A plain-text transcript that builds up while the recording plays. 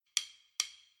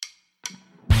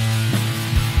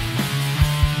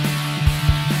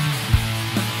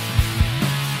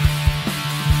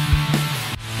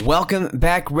Welcome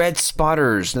back, Red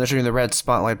Spotters. Another in the Red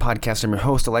Spotlight podcast. I'm your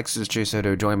host, Alexis J.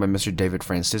 Soto, joined by Mr. David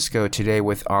Francisco. Today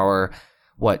with our,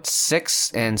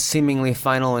 sixth and seemingly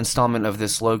final installment of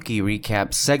this Loki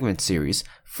recap segment series.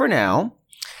 For now,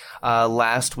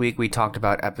 last week we talked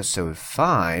about episode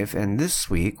 5, and this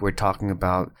week we're talking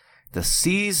about the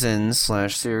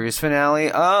season/series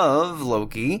finale of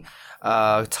Loki,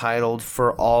 titled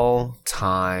For All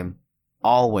Time,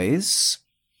 Always.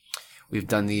 We've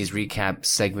done these recap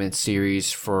segment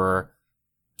series for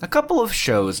a couple of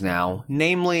shows now,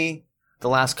 namely the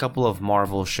last couple of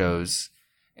Marvel shows.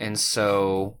 And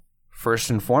so, first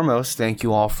and foremost, thank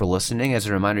you all for listening. As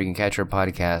a reminder, you can catch our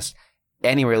podcast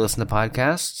anywhere you listen to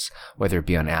podcasts, whether it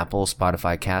be on Apple,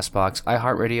 Spotify, CastBox,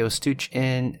 iHeartRadio, Stitch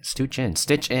In,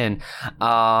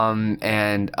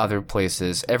 and other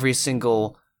places. Every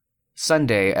single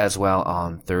Sunday as well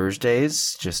on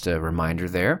Thursdays. Just a reminder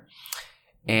there.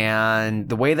 And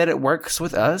the way that it works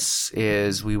with us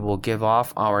is we will give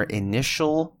off our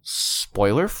initial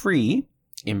spoiler-free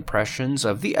impressions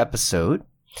of the episode,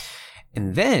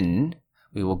 and then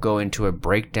we will go into a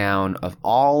breakdown of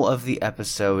all of the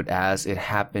episode as it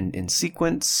happened in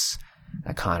sequence.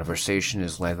 That conversation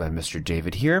is led by Mr.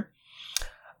 David here.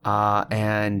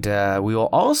 And we will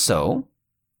also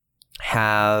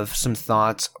have some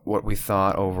thoughts, what we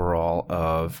thought overall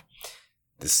of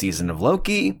the season of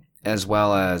Loki, as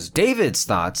well as David's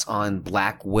thoughts on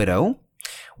Black Widow.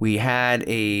 We had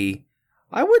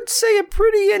I would say a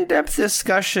pretty in-depth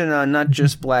discussion on not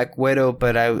just Black Widow,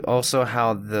 but also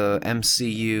how the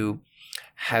MCU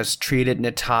has treated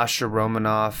Natasha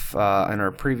Romanoff in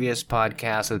our previous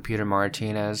podcast with Peter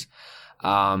Martinez.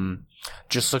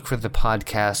 Just look for the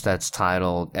podcast that's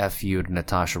titled F You to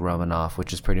Natasha Romanoff,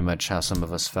 which is pretty much how some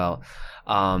of us felt.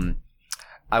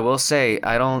 I will say,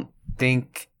 I don't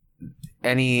think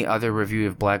any other review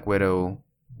of Black Widow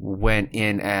went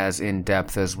in as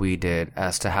in-depth as we did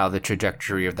as to how the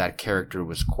trajectory of that character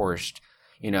was coursed,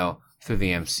 through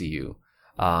the MCU.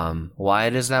 Why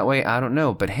it is that way, I don't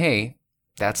know. But hey,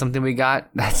 that's something we got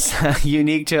that's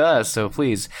unique to us. So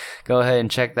please go ahead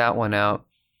and check that one out.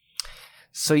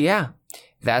 So yeah,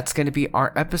 that's going to be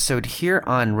our episode here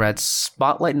on Red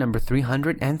Spotlight number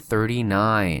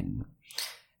 339.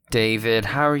 David,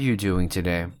 how are you doing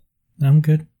today? I'm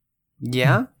good.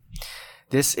 Yeah?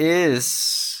 This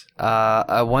is,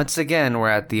 once again, we're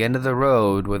at the end of the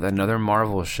road with another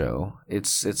Marvel show.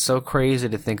 It's so crazy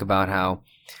to think about how,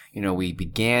 we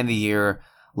began the year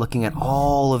looking at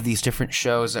all of these different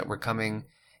shows that were coming,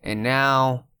 and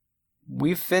now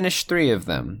we've finished 3 of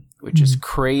them, which is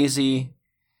crazy.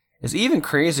 It's even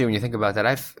crazier when you think about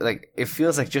that. It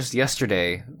feels like just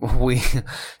yesterday we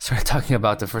started talking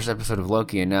about the first episode of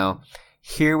Loki, and now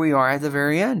here we are at the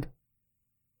very end.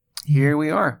 Here we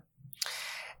are.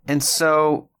 And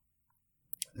so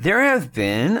there have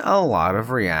been a lot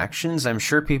of reactions. I'm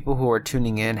sure people who are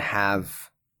tuning in have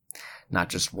not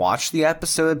just watched the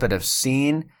episode, but have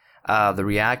seen the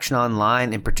reaction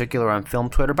online, in particular on film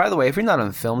Twitter. By the way, if you're not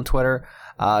on film Twitter,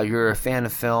 you're a fan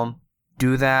of film,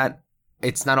 do that.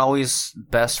 It's not always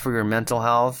best for your mental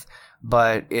health,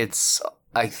 but it's,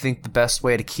 I think, the best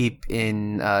way to keep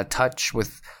in touch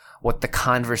with what the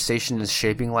conversation is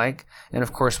shaping like. And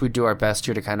of course, we do our best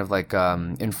here to kind of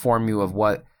inform you of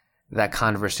what that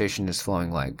conversation is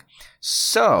flowing like.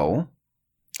 So,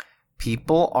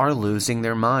 people are losing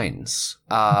their minds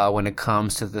when it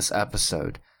comes to this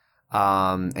episode.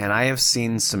 And I have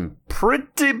seen some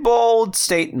pretty bold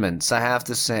statements, I have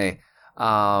to say,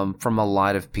 from a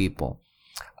lot of people.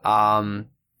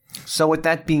 So with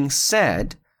that being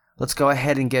said, let's go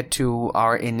ahead and get to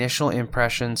our initial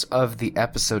impressions of the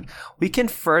episode. We can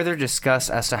further discuss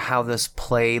as to how this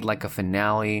played like a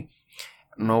finale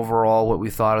and overall what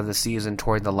we thought of the season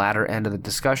toward the latter end of the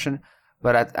discussion.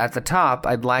 But at the top,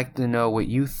 I'd like to know what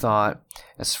you thought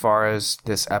as far as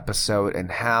this episode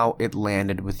and how it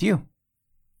landed with you.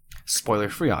 Spoiler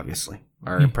free, obviously.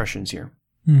 Our impressions here.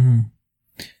 Mm-hmm.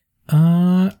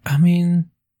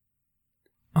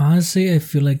 Honestly, I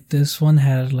feel like this one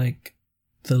had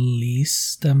the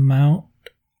least amount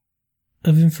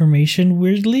of information,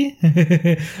 weirdly.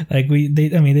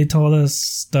 They told us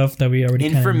stuff that we already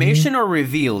information or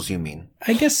reveals, you mean?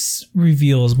 I guess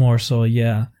reveals more so,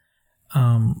 yeah.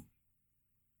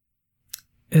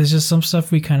 It's just some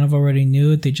stuff we kind of already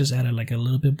knew. They just added a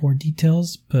little bit more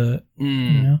details, but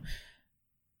and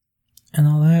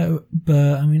all that.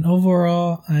 But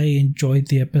overall, I enjoyed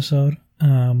the episode.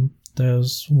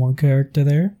 There's one character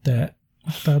there that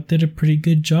I thought did a pretty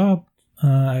good job.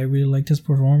 I really liked his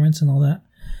performance and all that.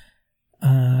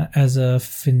 As a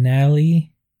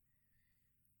finale,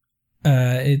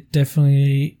 it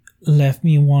definitely left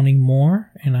me wanting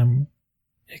more, and I'm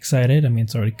excited. I mean,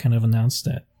 it's already kind of announced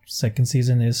that second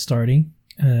season is starting.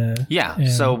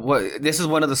 So this is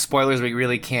one of the spoilers we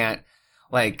really can't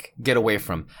get away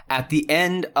from. At the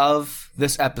end of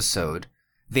this episode,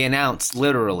 they announced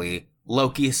literally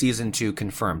Loki season 2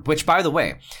 confirmed. Which, by the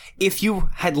way, if you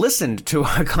had listened to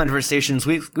our conversations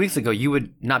weeks ago, you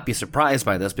would not be surprised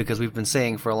by this, because we've been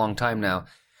saying for a long time now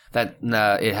that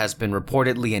it has been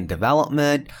reportedly in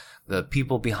development. The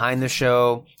people behind the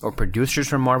show or producers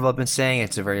from Marvel have been saying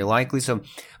it's very likely. So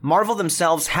Marvel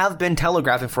themselves have been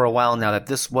telegraphing for a while now that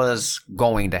this was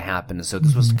going to happen. So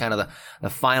this was kind of the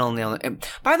final nail. And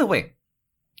by the way,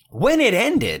 when it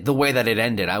ended the way that it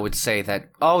ended, I would say that,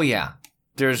 oh yeah,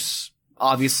 there's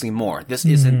obviously more. This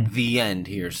isn't the end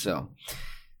here. So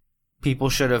people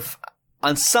should have,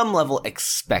 on some level,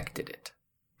 expected it.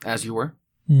 As you were?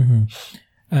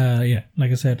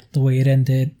 Like I said, the way it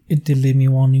ended, it did leave me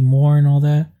wanting more and all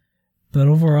that. But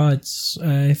overall,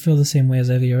 I feel the same way as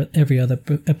every other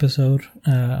episode.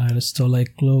 I still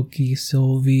like Loki,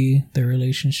 Sylvie, their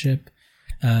relationship.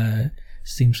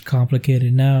 Seems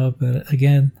complicated now, but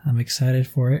again, I'm excited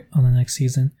for it on the next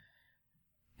season.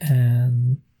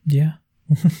 And yeah.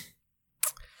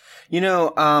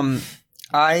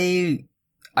 I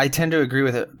tend to agree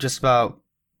with it, just about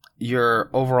your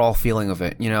overall feeling of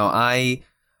it. I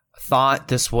thought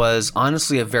this was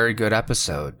honestly a very good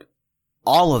episode.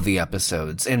 All of the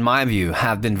episodes, in my view,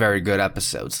 have been very good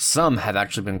episodes. Some have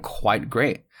actually been quite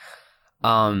great.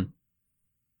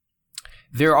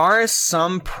 There are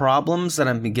some problems that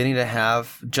I'm beginning to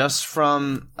have just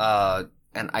from,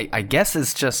 and I guess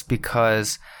it's just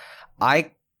because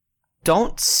I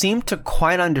don't seem to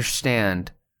quite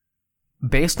understand,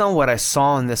 based on what I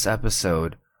saw in this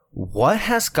episode, what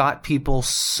has got people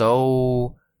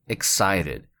so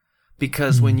excited.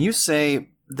 Because when you say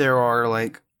there are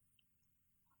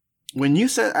when you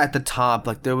said at the top,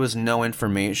 there was no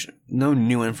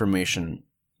new information,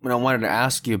 when I wanted to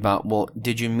ask you about, well,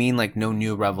 did you mean no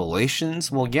new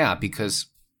revelations? Well, yeah, because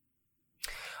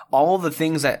all the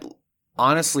things that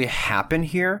honestly happen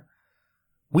here,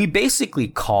 we basically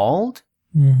called,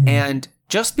 and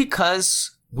just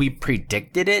because we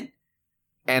predicted it,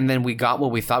 and then we got what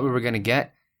we thought we were going to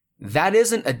get, that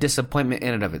isn't a disappointment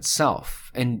in and of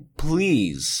itself. And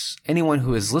please, anyone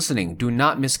who is listening, do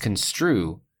not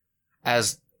misconstrue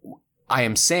as I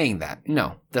am saying that.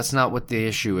 No, that's not what the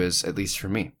issue is, at least for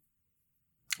me.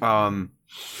 But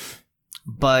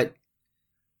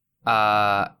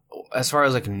as far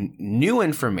as new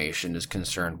information is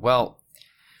concerned, well,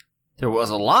 there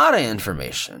was a lot of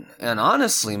information. And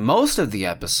honestly, most of the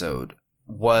episode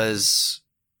was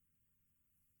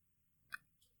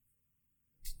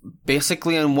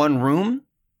basically in one room,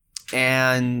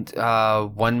 and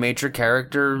one major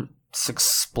character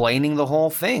explaining the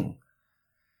whole thing.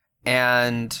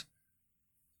 And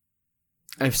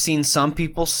I've seen some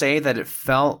people say that it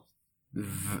felt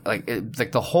like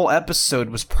the whole episode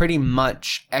was pretty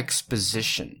much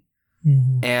exposition.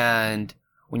 And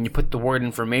when you put the word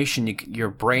information, your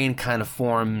brain kind of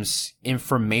forms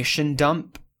information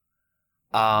dump.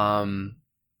 And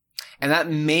that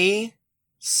may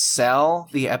sell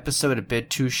the episode a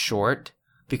bit too short,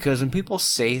 because when people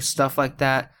say stuff like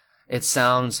that, it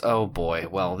sounds, oh boy,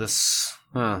 well, this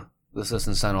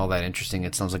doesn't sound all that interesting.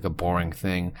 It sounds like a boring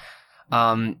thing.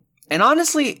 And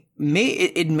honestly,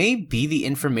 it may be the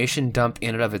information dump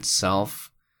in and of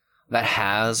itself that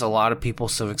has a lot of people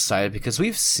so excited, because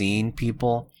we've seen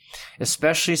people,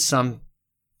 especially some,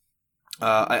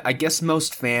 I guess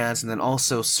most fans, and then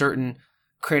also certain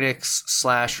critics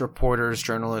 / reporters,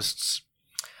 journalists,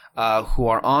 who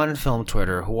are on film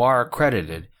Twitter, who are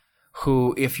accredited,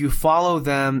 who, if you follow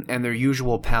them and their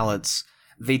usual palettes,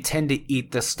 they tend to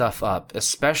eat this stuff up,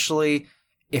 especially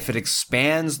if it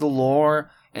expands the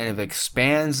lore and if it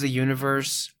expands the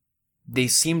universe. They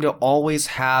seem to always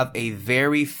have a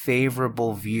very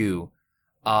favorable view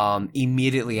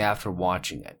immediately after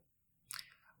watching it.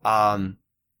 But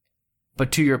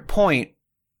to your point,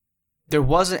 there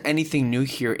wasn't anything new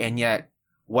here, and yet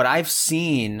what I've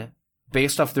seen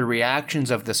based off the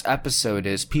reactions of this episode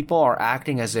is people are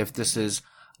acting as if this is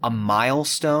a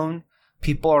milestone.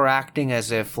 People are acting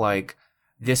as if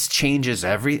this changes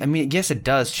I mean, yes, it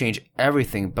does change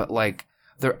everything, but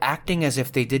they're acting as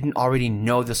if they didn't already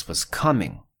know this was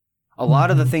coming. A lot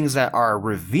of the things that are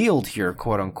revealed here,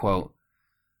 quote unquote,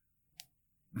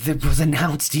 that was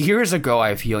announced years ago,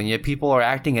 I feel, and yet people are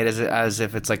acting it as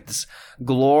if it's this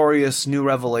glorious new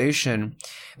revelation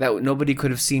that nobody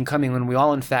could have seen coming, when we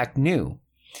all in fact knew.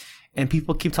 And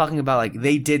people keep talking about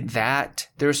they did that.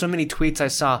 There are so many tweets I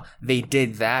saw, they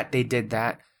did that.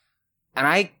 And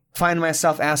I find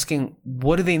myself asking,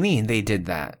 what do they mean they did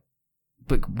that?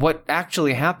 But what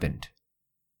actually happened?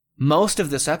 Most of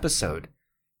this episode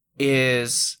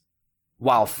is,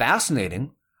 while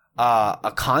fascinating,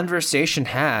 a conversation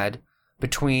had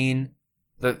between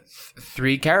the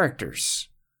three characters.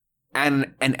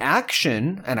 And an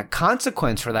action and a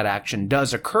consequence for that action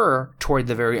does occur toward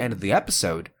the very end of the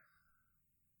episode.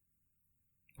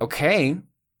 Okay.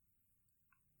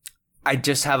 I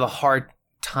just have a hard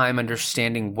time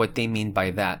understanding what they mean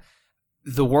by that.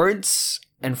 The words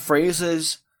and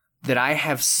phrases that I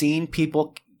have seen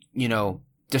people,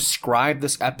 describe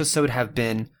this episode have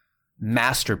been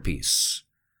masterpiece.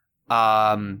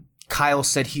 Kyle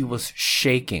said he was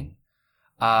shaking.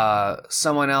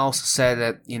 Someone else said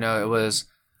that, it was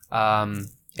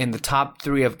in the top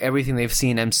 3 of everything they've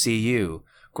seen MCU.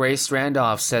 Grace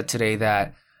Randolph said today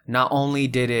that not only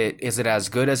is it as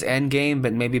good as Endgame,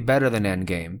 but maybe better than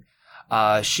Endgame.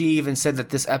 She even said that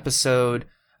this episode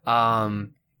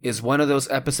is one of those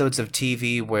episodes of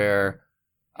TV where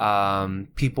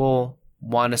people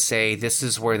want to say this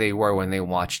is where they were when they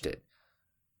watched it.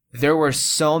 There were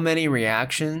so many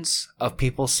reactions of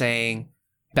people saying,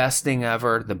 best thing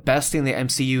ever, the best thing the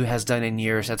MCU has done in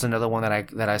years. That's another one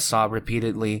that I saw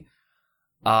repeatedly.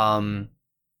 A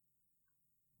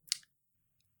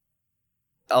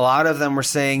lot of them were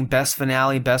saying best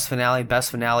finale, best finale,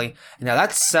 best finale. Now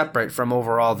that's separate from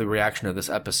overall the reaction of this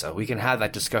episode. We can have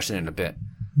that discussion in a bit.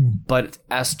 But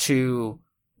as to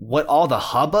what all the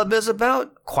hubbub is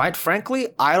about, quite frankly,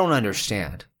 I don't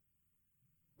understand.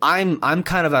 I'm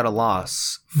kind of at a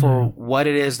loss for what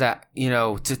it is that,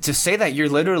 to say that you're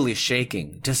literally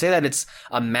shaking, to say that it's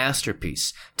a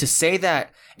masterpiece, to say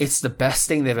that it's the best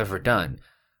thing they've ever done.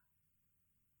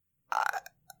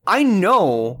 I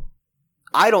know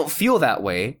I don't feel that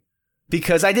way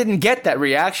because I didn't get that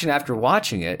reaction after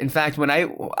watching it. In fact, when I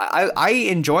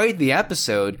enjoyed the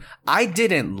episode, I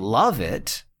didn't love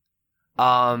it.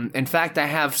 In fact, I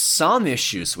have some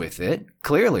issues with it,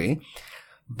 clearly,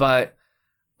 but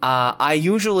I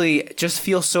usually just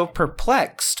feel so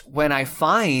perplexed when I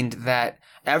find that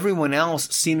everyone else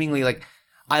seemingly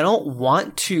I don't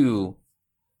want to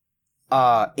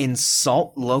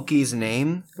insult Loki's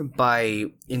name by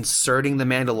inserting the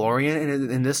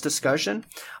Mandalorian in this discussion,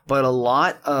 but a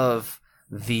lot of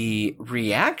the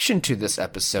reaction to this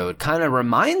episode kind of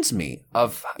reminds me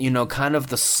of, kind of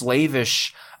the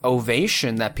slavish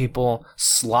ovation that people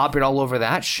slobbered all over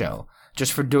that show.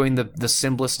 Just for doing the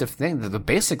simplest of things, the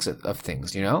basics of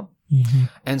things, Mm-hmm.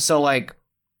 And so,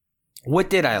 what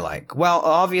did I like? Well,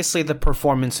 obviously the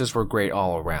performances were great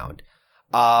all around.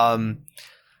 I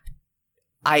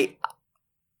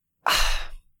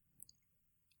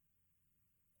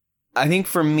think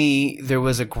for me, there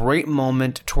was a great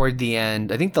moment toward the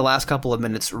end. I think the last couple of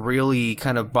minutes really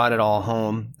kind of brought it all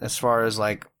home as far as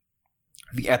the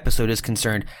episode is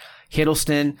concerned.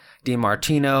 Hiddleston,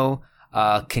 DiMartino,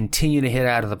 continue to hit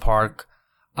out of the park.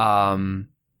 And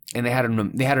they had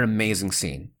an amazing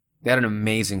scene. They had an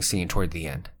amazing scene toward the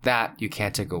end. That you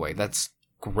can't take away. That's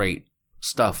great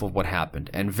stuff of what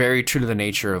happened and very true to the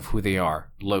nature of who they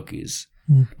are. Loki's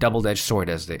double-edged sword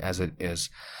as it is.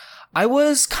 I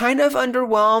was kind of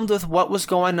underwhelmed with what was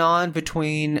going on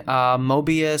between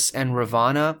Mobius and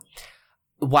Ravonna.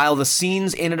 While the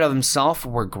scenes in and of themselves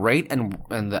were great and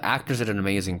the actors did an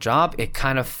amazing job, it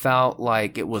kind of felt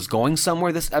like it was going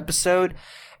somewhere this episode,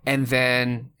 and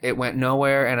then it went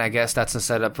nowhere, and I guess that's a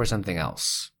setup for something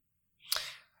else.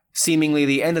 Seemingly,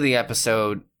 the end of the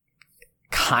episode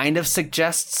kind of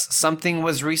suggests something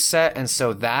was reset, and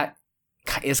so that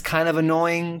is kind of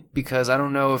annoying, because I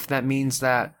don't know if that means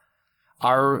that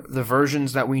the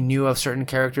versions that we knew of certain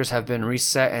characters have been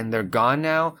reset and they're gone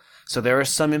now. So there are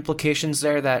some implications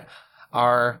there that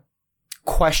are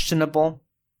questionable.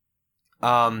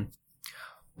 But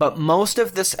most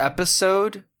of this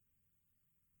episode,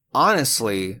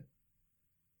 honestly,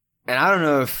 and I don't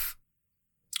know if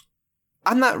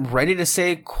I'm not ready to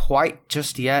say quite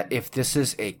just yet if this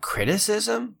is a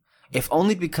criticism, if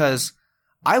only because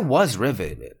I was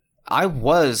riveted. I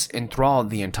was enthralled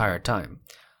the entire time.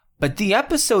 But the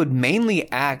episode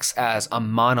mainly acts as a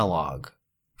monologue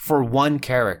for one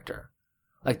character.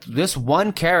 This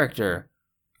one character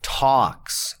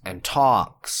talks and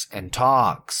talks and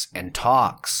talks and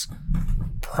talks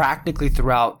practically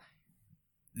throughout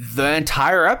the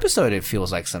entire episode, it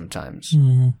feels like sometimes.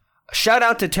 Mm-hmm. Shout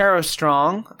out to Tara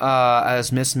Strong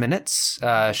as Miss Minutes.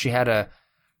 She had a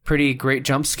pretty great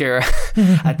jump scare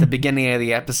at the beginning of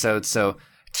the episode, so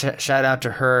shout out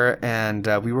to her, and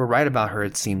we were right about her,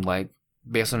 it seemed like,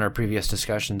 based on our previous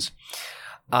discussions.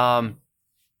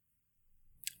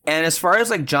 And as far as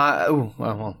like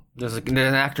there's an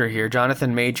actor here.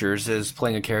 Jonathan Majors is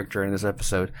playing a character in this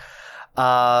episode.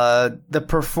 The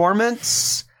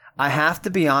performance, I have to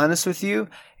be honest with you,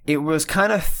 it was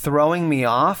kind of throwing me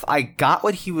off. I got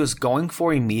what he was going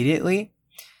for immediately.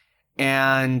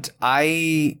 And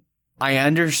I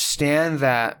understand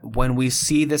that when we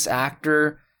see this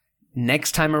actor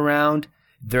next time around,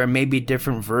 there may be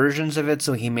different versions of it,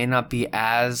 so he may not be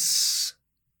as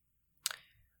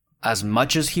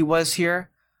much as he was here.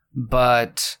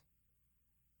 But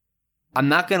I'm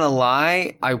not going to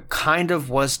lie, I kind of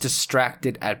was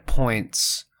distracted at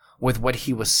points with what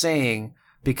he was saying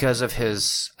because of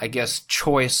his, I guess,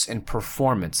 choice and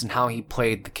performance and how he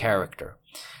played the character.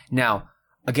 Now,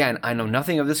 again, I know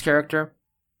nothing of this character,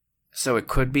 so it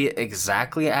could be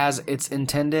exactly as it's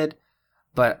intended,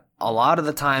 but a lot of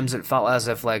the times it felt as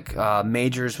if like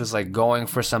Majors was like going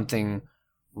for something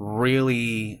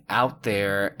really out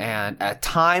there, and at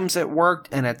times it worked,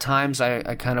 and at times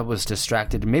I kind of was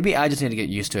distracted. Maybe I just need to get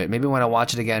used to it. Maybe when I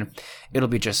watch it again, it'll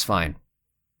be just fine.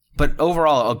 But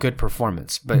overall, a good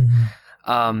performance. But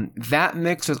that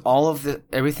mixed with all of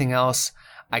everything else,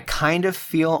 I kind of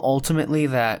feel ultimately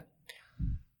that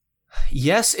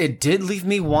yes, it did leave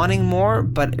me wanting more,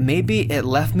 but maybe it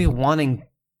left me wanting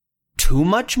too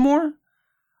much more.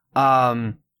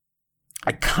 I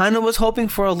kind of was hoping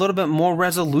for a little bit more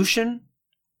resolution,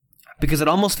 because it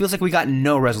almost feels like we got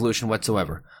no resolution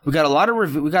whatsoever. We got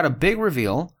we got a big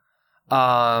reveal.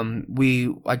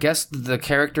 I guess the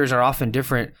characters are off in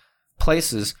different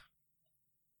places,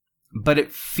 but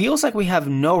it feels like we have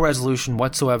no resolution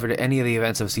whatsoever to any of the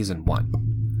events of season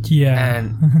 1. Yeah.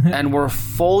 And we're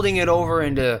folding it over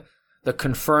into the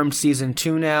confirmed season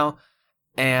 2 now,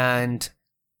 and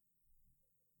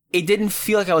it didn't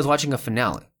feel like I was watching a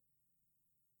finale.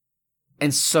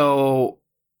 And so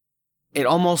it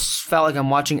almost felt like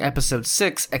I'm watching episode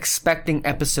 6, expecting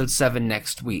episode 7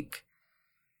 next week.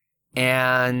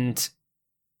 And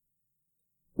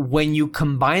when you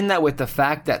combine that with the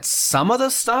fact that some of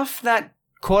the stuff that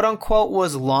quote unquote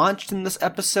was launched in this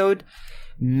episode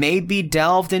may be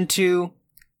delved into,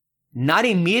 not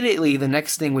immediately the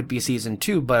next thing would be season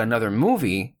 2, but another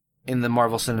movie in the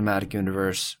Marvel Cinematic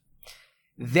Universe,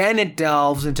 then it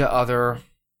delves into other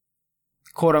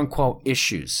quote-unquote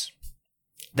issues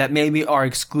that maybe are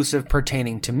exclusive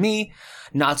pertaining to me,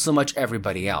 not so much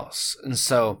everybody else. And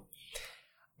so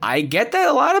I get that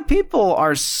a lot of people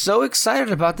are so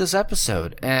excited about this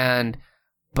episode.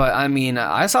 But I mean,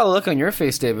 I saw the look on your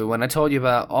face, David, when I told you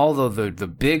about all the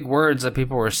big words that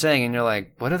people were saying, and you're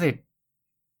like, what are they?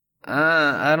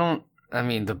 I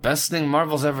mean, the best thing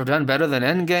Marvel's ever done, better than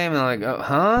Endgame, and like,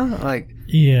 huh? Like,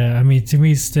 yeah, I mean, to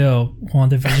me, still,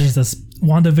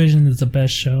 WandaVision is the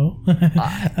best show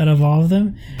out of all of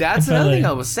them. That's another thing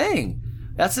I was saying.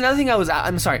 That's another thing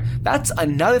That's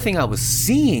another thing I was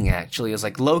seeing, actually, is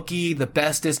like Loki, the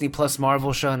best Disney Plus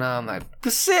Marvel show. Now I'm like,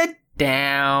 sit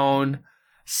down.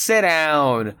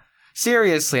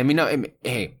 Seriously. I mean, no,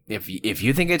 hey, if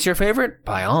you think it's your favorite,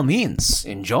 by all means,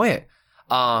 enjoy it.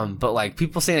 But like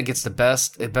people saying it gets the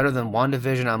best, better than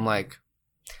WandaVision, I'm like,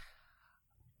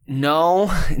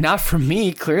 no, not for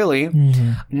me, clearly.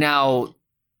 Mm-hmm. Now,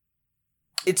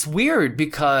 it's weird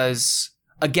because,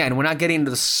 again, we're not getting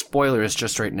into the spoilers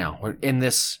just right now. We're in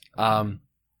this,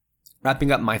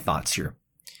 wrapping up my thoughts here.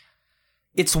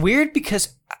 It's weird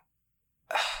because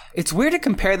it's weird to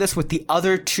compare this with the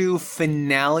other two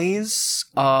finales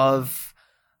of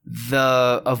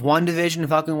WandaVision and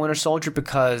Falcon and Winter Soldier,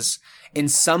 because in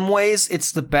some ways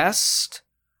it's the best,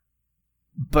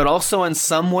 but also in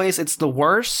some ways it's the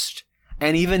worst.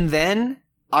 And even then,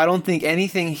 I don't think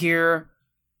anything here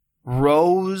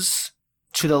rose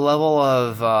to the level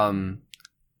of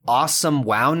awesome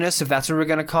wowness, if that's what we're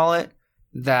going to call it,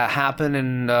 that happened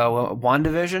in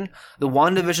WandaVision. The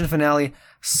WandaVision finale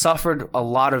suffered a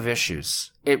lot of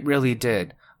issues. It really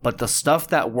did. But the stuff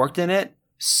that worked in it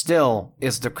still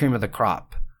is the cream of the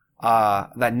crop.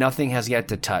 That nothing has yet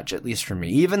to touch, at least for me.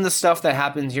 Even the stuff that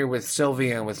happened here with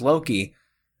Sylvie and with Loki,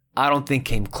 I don't think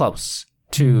came close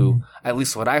to at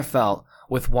least what I felt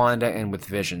with Wanda and with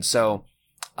Vision. So,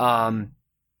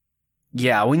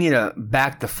 yeah, we need to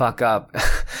back the fuck up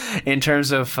in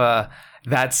terms of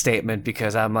that statement,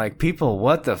 because I'm like, people,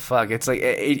 what the fuck? It's like,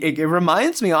 it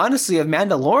reminds me honestly of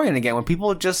Mandalorian again, when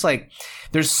people just like,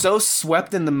 they're so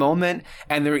swept in the moment,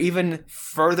 and they're even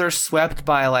further swept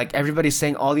by like everybody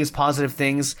saying all these positive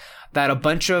things, that a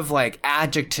bunch of like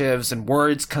adjectives and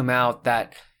words come out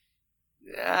that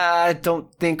I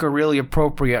don't think are really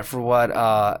appropriate for what,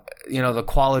 the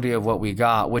quality of what we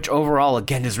got, which overall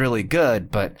again is really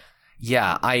good. But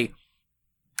yeah, I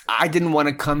I didn't want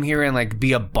to come here and like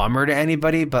be a bummer to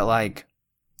anybody, but like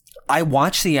I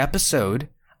watched the episode,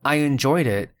 I enjoyed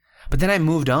it, but then I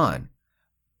moved on.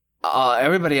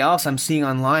 Everybody else I'm seeing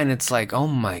online, it's like, oh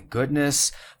my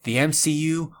goodness, the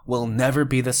MCU will never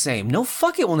be the same. No,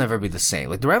 fuck, it will never be the same.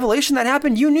 Like the revelation that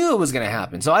happened, you knew it was going to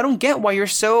happen. So I don't get why you're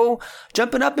so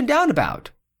jumping up and down about.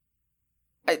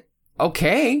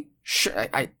 Okay, sure,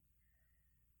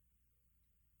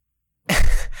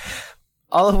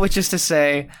 all of which is to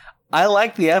say, I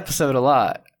like the episode a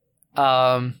lot.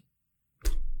 And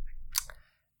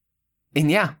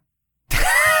yeah.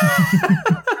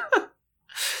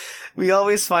 We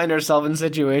always find ourselves in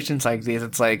situations like these.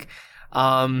 It's like,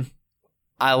 I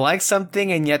like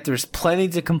something and yet there's plenty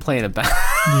to complain about.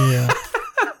 Yeah.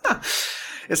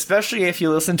 Especially if you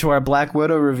listen to our Black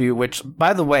Widow review, which,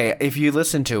 by the way, if you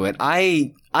listen to it,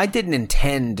 I didn't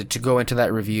intend to go into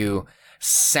that review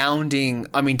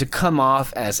to come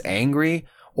off as angry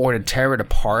or to tear it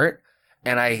apart.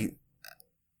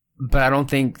 But I don't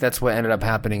think that's what ended up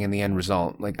happening in the end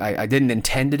result. Like I didn't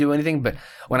intend to do anything, but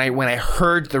when I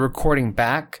heard the recording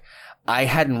back, I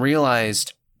hadn't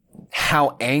realized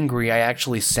how angry I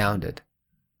actually sounded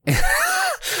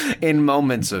in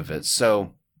moments of it.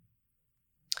 So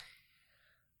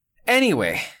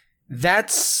anyway,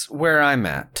 that's where I'm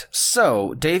at.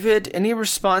 So, David, any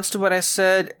response to what I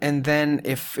said? And then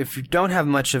if you don't have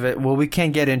much of it, well, we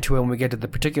can get into it when we get to the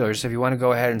particulars. If you want to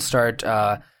go ahead and start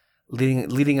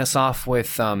leading us off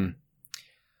with the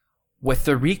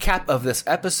recap of this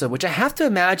episode, which I have to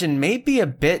imagine may be a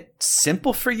bit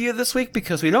simple for you this week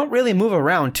because we don't really move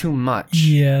around too much.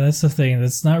 Yeah, that's the thing.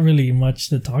 There's not really much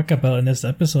to talk about in this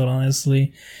episode,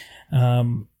 honestly. I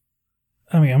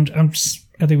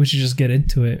think we should just get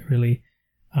into it, really.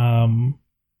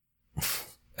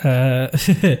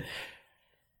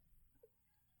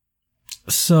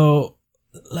 So,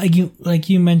 like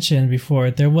you mentioned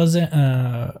before, there wasn't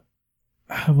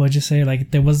what'd you say?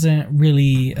 Like there wasn't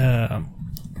really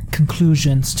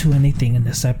conclusions to anything in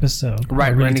this episode,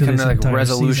 right? Really, any kind of like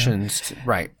resolutions, season.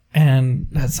 Right? And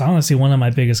that's honestly one of my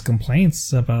biggest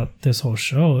complaints about this whole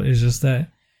show is just that,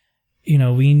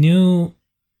 we knew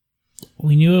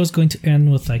it was going to end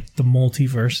with like the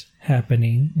multiverse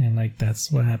happening, and like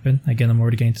that's what happened. Again, I'm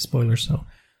already getting to spoilers, so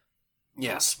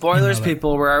yeah, spoilers,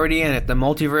 people. We're already in it. The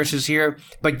multiverse is here.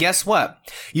 But guess what?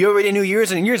 You already knew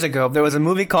years and years ago there was a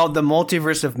movie called The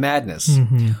Multiverse of Madness.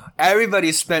 Mm-hmm.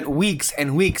 Everybody spent weeks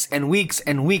and weeks and weeks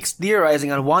and weeks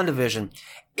theorizing on WandaVision.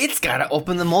 It's got to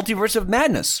open the Multiverse of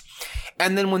Madness.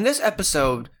 And then when this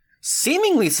episode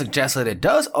seemingly suggests that it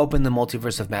does open the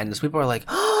Multiverse of Madness, people are like,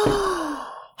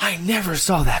 oh, I never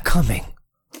saw that coming.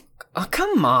 Oh,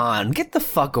 come on, get the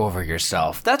fuck over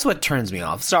yourself. That's what turns me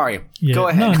off. Sorry. Yeah. Go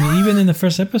ahead. No, I mean, even in the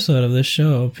first episode of this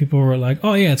show, people were like,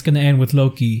 oh yeah, it's going to end with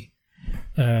Loki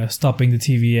stopping the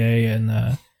TVA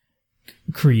and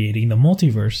creating the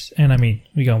multiverse. And I mean,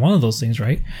 we got one of those things,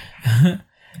 right?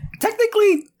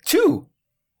 Technically, two.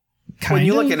 When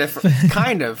you look at it,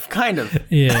 kind of.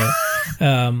 Yeah.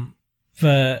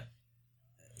 But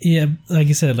yeah, like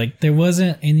you said, like there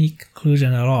wasn't any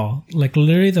conclusion at all. Like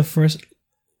literally the first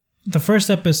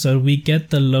episode, we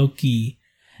get the Loki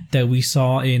that we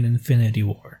saw in Infinity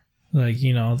War. Like,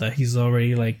 that he's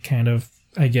already like kind of,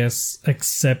 I guess,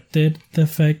 accepted the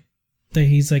fact that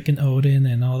he's like an Odin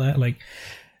and all that. Like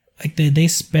they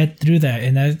sped through that,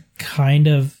 and that kind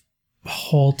of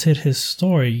halted his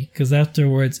story, because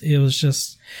afterwards it was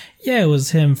just, it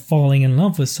was him falling in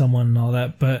love with someone and all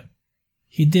that, but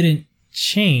he didn't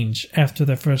change after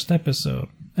the first episode,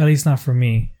 at least not for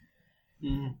me.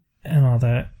 And all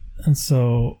that. And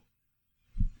so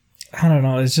I don't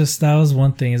know, it's just, that was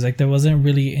one thing, is like there wasn't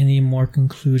really any more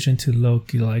conclusion to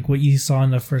Loki. Like what you saw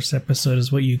in the first episode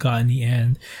is what you got in the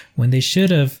end, when they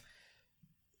should have,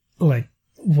 like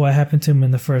what happened to him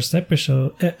in the first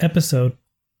episode,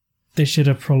 they should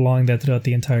have prolonged that throughout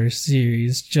the entire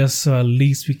series, just so at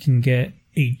least we can get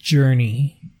a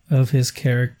journey of his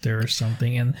character or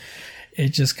something. And it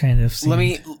just kind of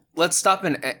seemed... Let's stop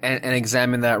and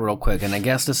examine that real quick. And I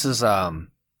guess this is,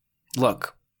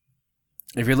 look,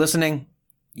 if you're listening,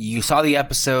 you saw the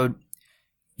episode,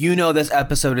 this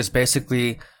episode is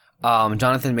basically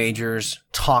Jonathan Majors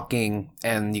talking,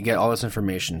 and you get all this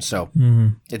information. So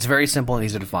It's very simple and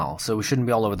easy to follow. So we shouldn't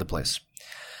be all over the place.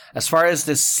 As far as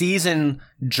this season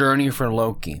journey for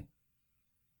Loki,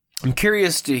 I'm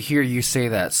curious to hear you say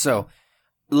that. So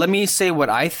let me say what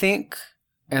I think,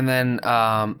 and then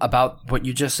about what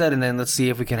you just said, and then let's see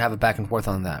if we can have a back and forth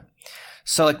on that.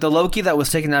 So like the Loki that was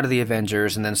taken out of the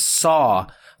Avengers and then saw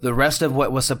the rest of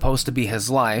what was supposed to be his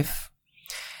life,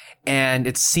 and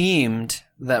it seemed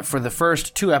that for the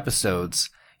first 2 episodes,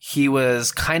 he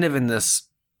was kind of in this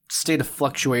state of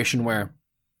fluctuation where,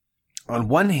 on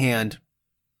one hand,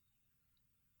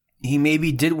 he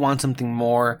maybe did want something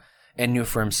more and new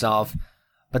for himself,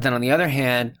 but then on the other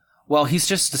hand, well, he's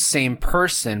just the same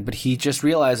person, but he just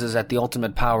realizes that the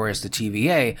ultimate power is the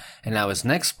TVA, and now his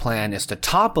next plan is to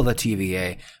topple the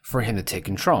TVA for him to take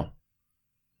control.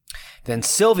 Then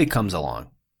Sylvie comes along,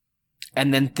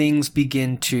 and then things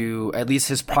begin to, at least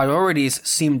his priorities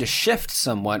seem to shift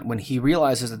somewhat when he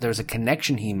realizes that there's a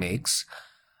connection he makes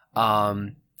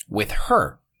with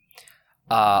her.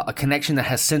 A connection that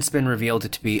has since been revealed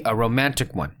to be a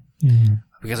romantic one. Mm-hmm.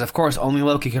 Because, of course, only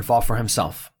Loki can fall for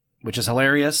himself, which is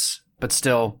hilarious, but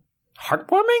still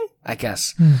heartwarming, I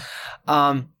guess.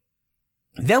 Mm.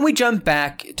 Then we jump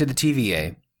back to the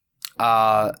TVA,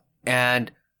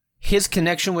 and his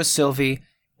connection with Sylvie,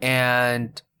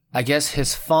 and I guess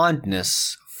his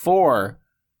fondness for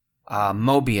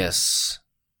Mobius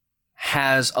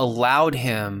has allowed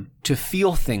him to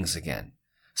feel things again.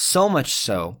 So much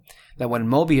so that when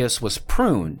Mobius was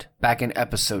pruned back in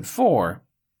episode 4,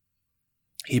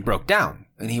 he broke down,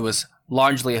 and he was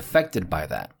largely affected by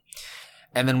that.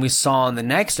 And then we saw in the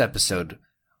next episode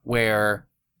where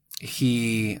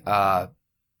he,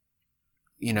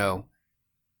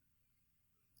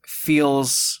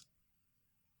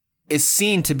 is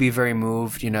seen to be very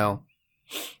moved,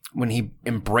 when he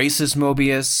embraces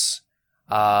Mobius,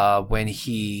 when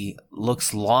he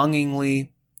looks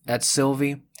longingly at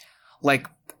Sylvie. Like,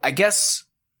 I guess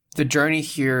the journey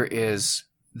here is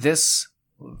this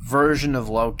version of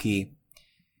Loki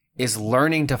is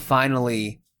learning to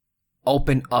finally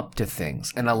open up to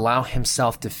things and allow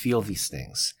himself to feel these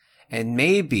things. And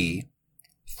maybe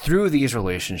through these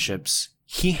relationships,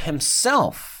 he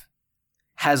himself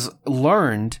has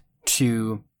learned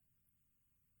to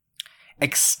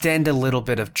extend a little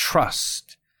bit of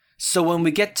trust. So when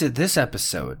we get to this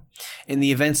episode, in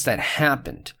the events that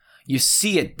happened, you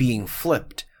see it being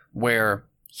flipped, where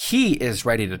he is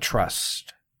ready to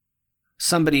trust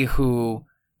somebody who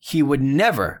he would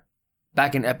never,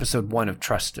 back in episode 1, have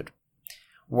trusted.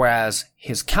 Whereas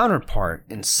his counterpart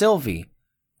in Sylvie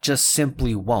just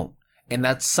simply won't. And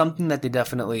that's something that they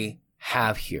definitely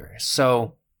have here.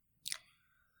 So,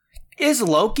 is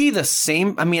Loki the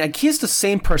same? I mean, he's the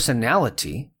same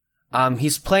personality.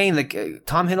 He's playing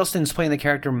Tom Hiddleston's playing the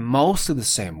character mostly the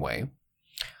same way.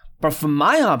 But from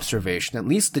my observation, at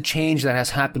least the change that has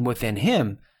happened within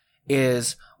him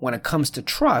is when it comes to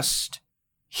trust,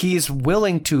 he's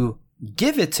willing to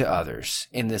give it to others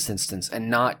in this instance and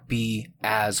not be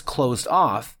as closed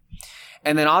off.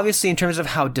 And then obviously in terms of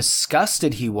how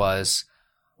disgusted he was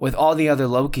with all the other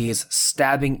Lokis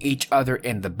stabbing each other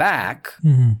in the back,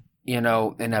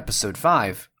 in episode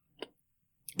 5,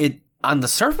 it, on the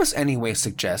surface anyway,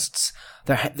 suggests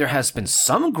there has been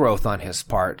some growth on his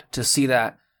part to see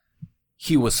that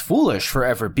he was foolish for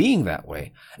ever being that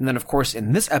way. And then, of course,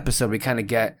 in this episode, he kind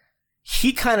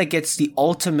of gets the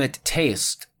ultimate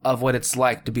taste of what it's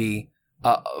like to be,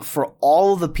 for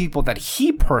all the people that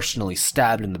he personally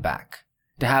stabbed in the back,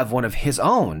 to have one of his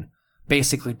own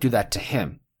basically do that to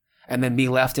him. And then be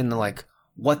left in the,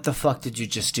 what the fuck did you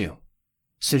just do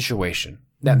situation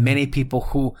that many people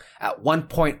who at one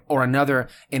point or another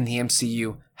in the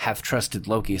MCU have trusted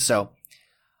Loki. So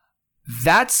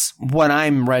that's what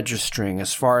I'm registering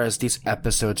as far as these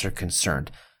episodes are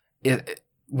concerned.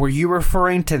 Were you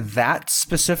referring to that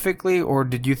specifically, or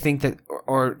did you think that,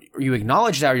 or you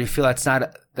acknowledge that, or you feel that's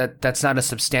not a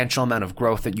substantial amount of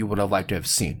growth that you would have liked to have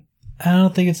seen? I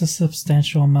don't think it's a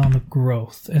substantial amount of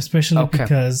growth, especially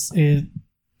because the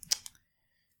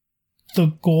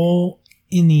goal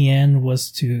in the end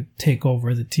was to take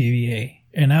over the TVA,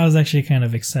 and I was actually kind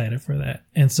of excited for that.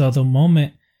 And so the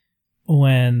moment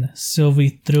when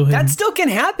Sylvie threw him, that still can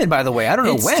happen, by the way. I don't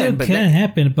know when, still but can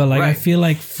happen. But right. I feel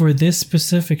like for this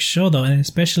specific show, though, and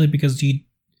especially because you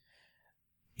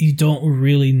don't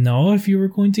really know if you were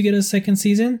going to get a second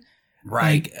season,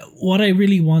 right? What I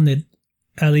really wanted,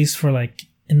 at least for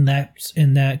in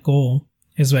that goal,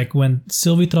 is when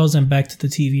Sylvie throws him back to the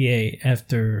TVA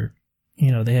after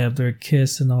they have their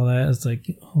kiss and all that. It's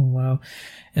oh wow,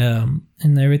 and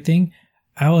everything.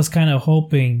 I was kind of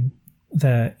hoping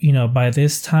that by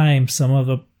this time some of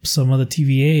the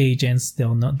TVA agents,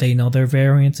 they know their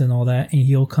variants and all that, and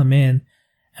he'll come in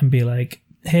and be like,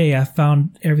 hey, I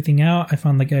found everything out. I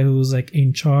found the guy who was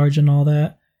in charge and all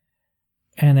that.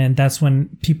 And then that's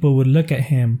when people would look at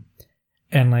him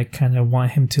and kind of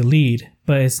want him to lead.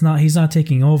 But he's not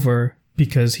taking over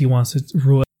because he wants to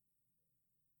rule.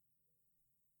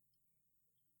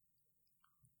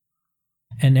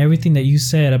 And everything that you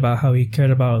said about how he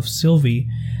cared about Sylvie,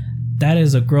 that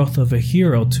is a growth of a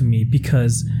hero to me,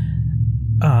 because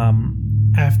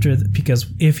because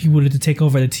if he wanted to take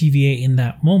over the TVA in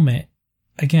that moment,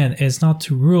 again, it's not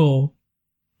to rule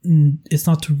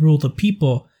the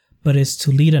people, but it's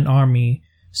to lead an army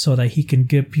so that he can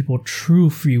give people true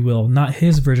free will, not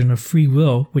his version of free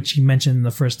will, which he mentioned in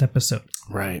the first episode.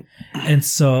 Right. And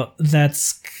so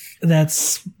that's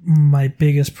my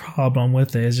biggest problem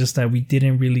with it, is just that we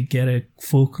didn't really get a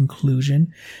full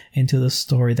conclusion into the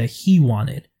story that he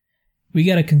wanted. We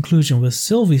got a conclusion with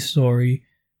Sylvie's story,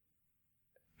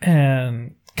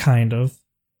 and kind of,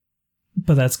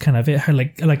 but that's kind of it.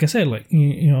 Like I said,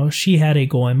 she had a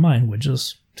goal in mind, which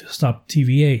is to stop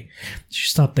TVA. She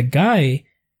stopped the guy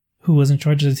who was in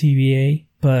charge of the TVA,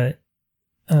 but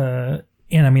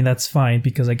and I mean, that's fine,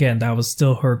 because again, that was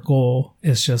still her goal.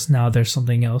 It's just now there's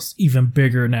something else even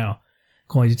bigger now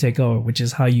going to take over, which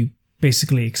is how you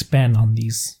basically expand on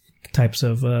these types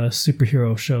of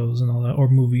superhero shows and all that, or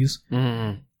movies.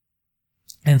 Mm-hmm.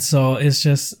 And so it's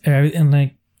just,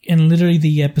 and literally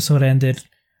the episode ended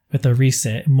with a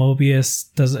reset.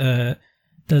 Mobius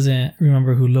doesn't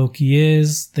remember who Loki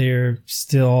is. They're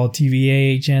still all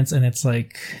TVA agents, and it's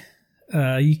like,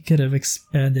 you could have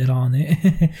expanded on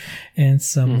it in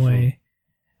some way.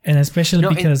 And especially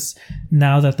because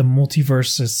now that the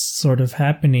multiverse is sort of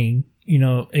happening,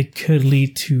 it could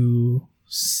lead to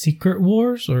Secret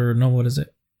Wars, or no, what is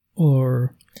it?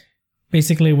 Or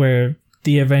basically where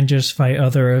the Avengers fight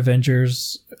other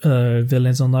Avengers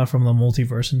villains and all from the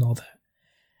multiverse and all that.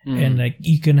 And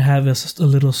you can have a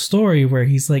little story where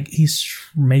he's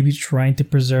maybe trying to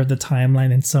preserve the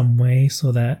timeline in some way,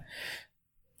 so that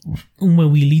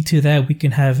when we lead to that, we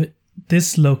can have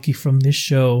this Loki from this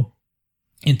show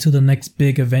into the next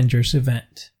big Avengers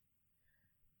event.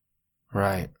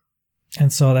 Right.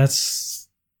 And so that's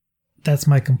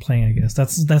my complaint, I guess.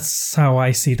 That's how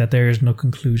I see that there is no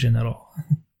conclusion at all.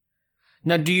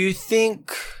 Now, do you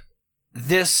think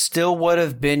this still would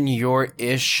have been your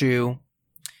issue?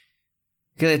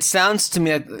 Because it sounds to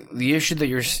me like the issue that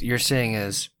you're saying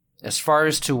is, as far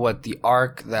as to what the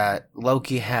arc that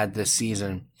Loki had this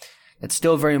season, it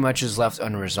still very much is left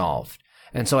unresolved.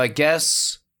 And so I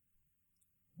guess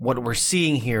what we're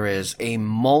seeing here is a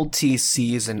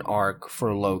multi-season arc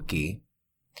for Loki.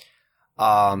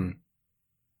 And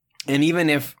even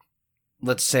if,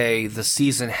 let's say, the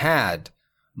season had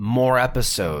more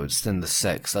episodes than the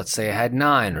 6, let's say it had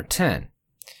 9 or 10,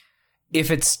 if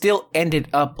it still ended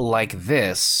up like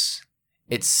this,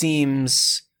 it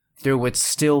seems there would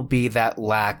still be that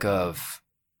lack of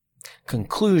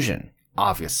conclusion,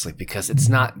 obviously, because it's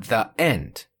not the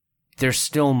end. There's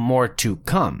still more to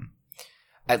come,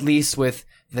 at least with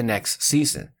the next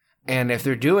season. And if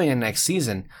they're doing a next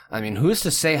season, I mean, who's to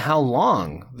say how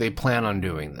long they plan on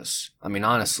doing this? I mean,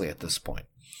 honestly, at this point.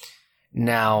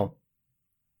 Now,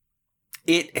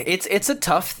 it's a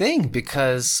tough thing,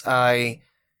 because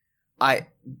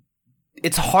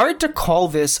it's hard to call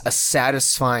this a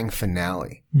satisfying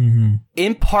finale. Mm-hmm.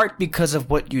 In part because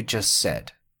of what you just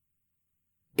said.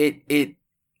 A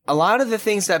lot of the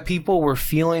things that people were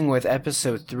feeling with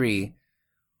episode 3,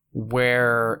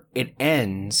 where it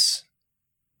ends,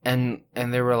 and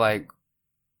they were like,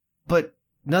 but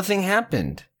nothing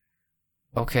happened.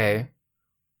 Okay.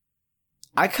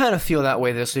 I kind of feel that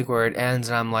way this week, where it ends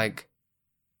and I'm like,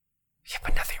 yeah,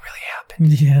 but nothing really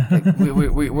happened. Yeah. Like,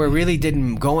 we really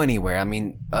didn't go anywhere. I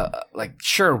mean,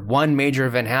 sure, one major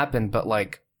event happened, but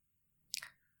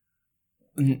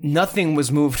nothing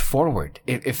was moved forward.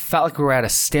 It felt like we were at a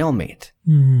stalemate.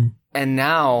 Mm-hmm. And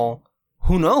now,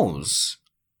 who knows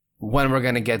when we're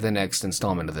going to get the next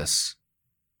installment of this?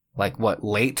 Like, what,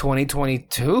 late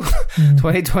 2022?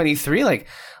 2023? Like,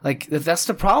 that's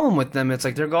the problem with them. It's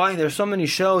like there's so many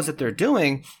shows that they're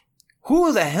doing.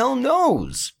 Who the hell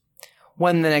knows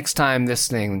when the next time this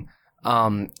thing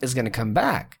is going to come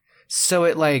back? So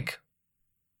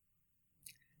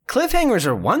cliffhangers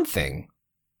are one thing.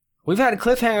 We've had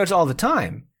cliffhangers all the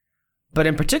time. But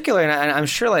in particular, and I'm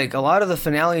sure a lot of the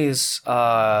finales,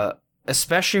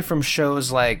 especially from shows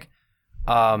like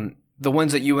the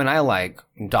ones that you and I like,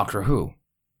 Doctor Who,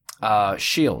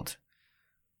 S.H.I.E.L.D.,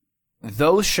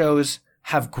 those shows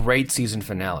have great season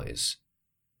finales.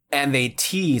 And they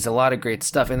tease a lot of great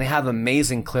stuff, and they have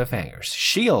amazing cliffhangers.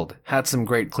 S.H.I.E.L.D. had some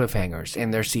great cliffhangers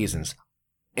in their seasons,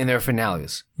 in their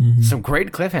finales. Mm-hmm. Some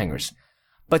great cliffhangers.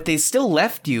 But they still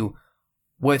left you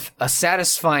with a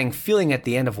satisfying feeling at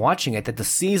the end of watching it that the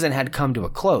season had come to a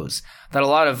close. That a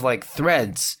lot of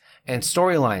threads and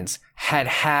storylines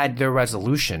had their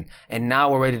resolution, and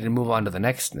now we're ready to move on to the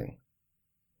next thing.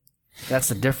 That's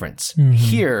the difference. Mm-hmm.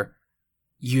 Here,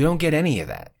 you don't get any of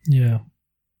that. Yeah.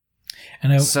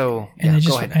 And I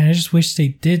go ahead. And I just wish they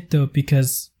did, though,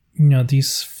 because, you know,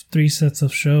 these 3 sets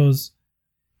of shows,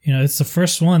 you know, it's the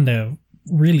first one that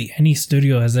really any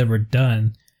studio has ever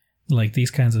done, like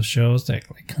these kinds of shows that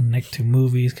like connect to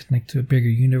movies, connect to a bigger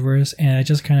universe. And I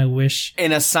just kind of wish,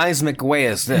 in a seismic way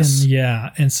as this.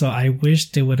 And so I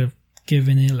wish they would have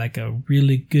given it like a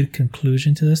really good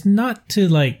conclusion to this, not to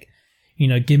like, you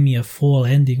know, give me a full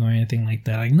ending or anything like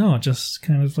that. Like, no, just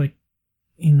kind of like,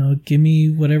 you know, give me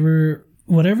whatever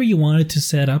you wanted to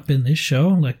set up in this show,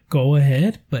 like, go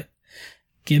ahead, but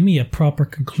give me a proper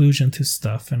conclusion to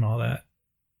stuff and all that.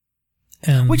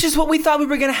 Which is what we thought we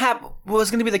were going to have, was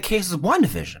going to be the case with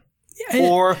WandaVision.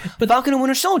 Or Falcon and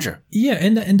Winter Soldier. Yeah,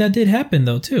 and that did happen,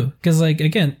 though, too. Because, like,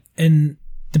 again, in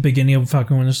the beginning of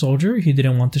Falcon and Winter Soldier, he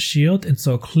didn't want the shield, and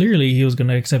so clearly he was going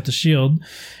to accept the shield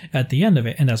at the end of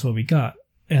it, and that's what we got.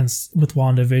 And with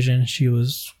WandaVision, she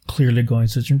was clearly going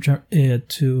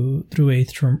through a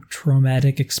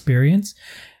traumatic experience.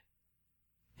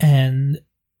 And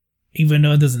even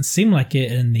though it doesn't seem like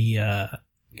it in the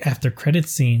after credit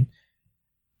scene,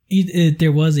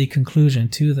 there was a conclusion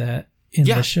to that in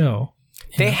the show.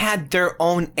 They had their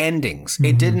own endings. Mm-hmm.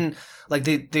 It didn't, like,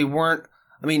 they weren't,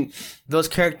 I mean, those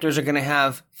characters are going to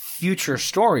have future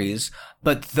stories,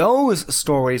 but those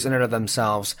stories in and of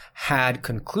themselves had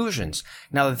conclusions.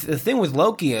 Now, the thing with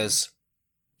Loki is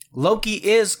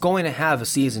going to have a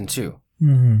season 2.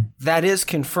 Mm-hmm. That is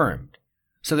confirmed.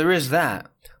 So there is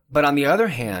that. But on the other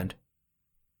hand,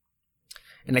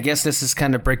 and I guess this is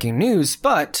kind of breaking news,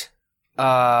 but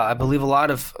I believe a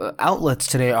lot of outlets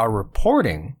today are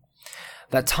reporting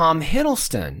that Tom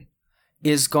Hiddleston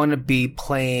is going to be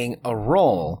playing a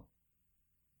role.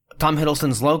 Tom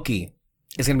Hiddleston's Loki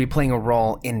is going to be playing a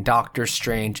role in Doctor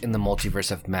Strange in the Multiverse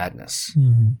of Madness.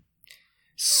 Mm-hmm.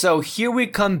 So here we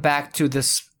come back to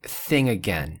this thing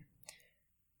again.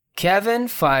 Kevin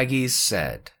Feige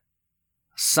said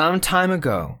some time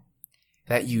ago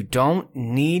that you don't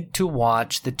need to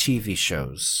watch the TV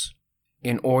shows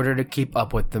in order to keep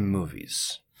up with the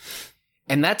movies.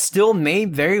 And that still may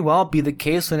very well be the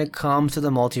case when it comes to the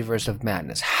Multiverse of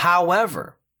Madness.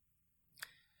 However,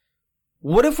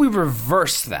 what if we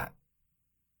reverse that?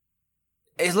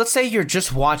 Let's say you're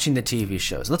just watching the TV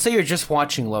shows. Let's say you're just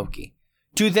watching Loki.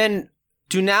 Do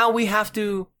now we have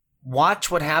to watch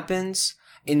what happens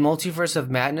in Multiverse of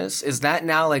Madness? Is that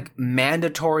now like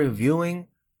mandatory viewing?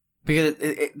 Because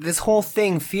this whole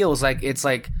thing feels like it's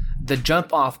like the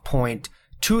jump off point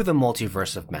to the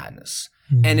Multiverse of Madness.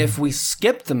 Mm-hmm. And if we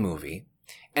skip the movie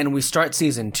and we start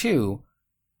season 2,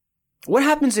 what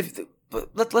happens if,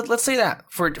 let's say that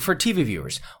for TV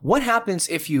viewers, what happens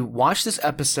if you watch this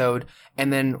episode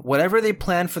and then whatever they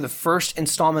plan for the first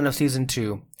installment of season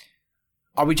 2,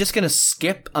 are we just going to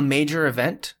skip a major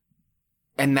event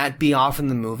and that be off in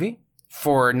the movie?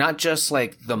 For not just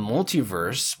like the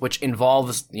multiverse, which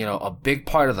involves, you know, a big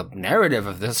part of the narrative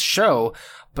of this show,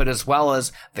 but as well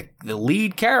as the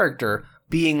lead character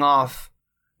being off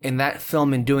in that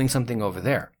film and doing something over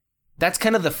there. That's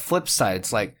kind of the flip side.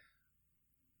 It's like,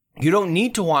 you don't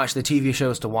need to watch the TV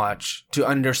shows to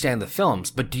understand the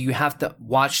films, but do you have to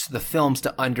watch the films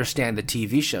to understand the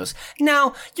TV shows?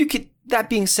 Now, that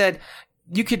being said,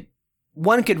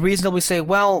 one could reasonably say,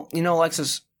 well, you know,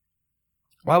 Alexis,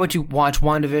 why would you watch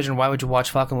WandaVision? Why would you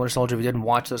watch Falcon Winter Soldier if you didn't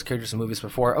watch those characters in movies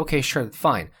before? Okay, sure,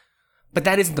 fine. But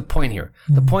that isn't the point here.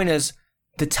 Mm-hmm. The point is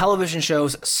the television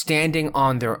shows standing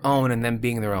on their own and them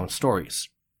being their own stories.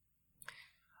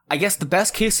 I guess the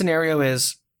best case scenario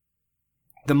is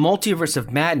the Multiverse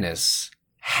of Madness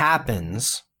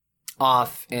happens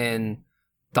off in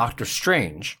Doctor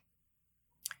Strange.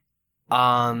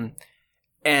 And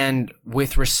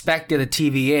with respect to the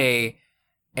TVA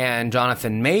and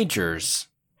Jonathan Majors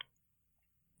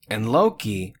and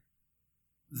Loki,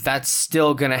 that's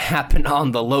still going to happen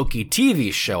on the Loki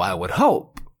TV show, I would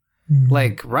hope. Mm-hmm.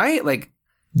 Like, right? Like,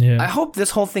 yeah. I hope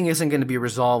this whole thing isn't going to be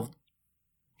resolved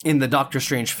in the Doctor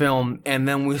Strange film, and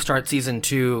then we start season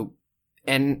 2,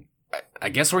 and I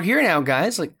guess we're here now,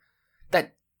 guys. Like,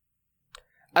 that,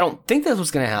 I don't think that's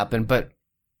what's going to happen, but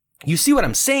you see what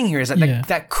I'm saying here is that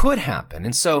that could happen.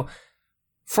 And so,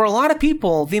 for a lot of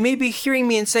people, they may be hearing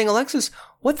me and saying, Alexis,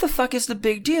 what the fuck is the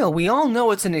big deal? We all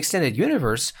know it's an extended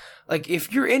universe. Like,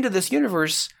 if you're into this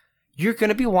universe, you're going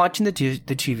to be watching the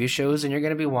TV shows and you're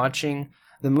going to be watching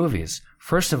the movies.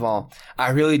 First of all, I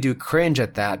really do cringe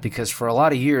at that because for a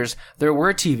lot of years, there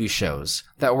were TV shows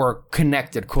that were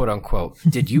connected, quote unquote.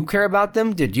 Did you care about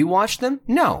them? Did you watch them?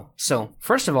 No. So,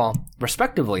 first of all,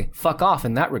 respectively, fuck off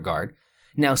in that regard.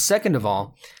 Now, second of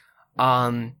all,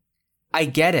 I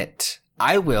get it.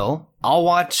 I'll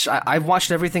watch, I've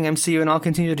watched everything MCU and I'll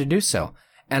continue to do so.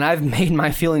 And I've made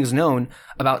my feelings known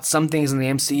about some things in the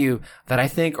MCU that I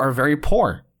think are very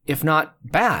poor, if not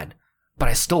bad. But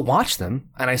I still watch them,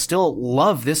 and I still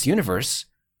love this universe.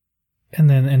 And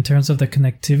then in terms of the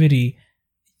connectivity,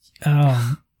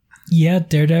 yeah,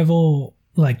 Daredevil,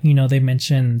 like, you know, they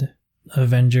mentioned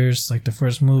Avengers, like the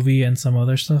first movie and some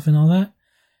other stuff and all that.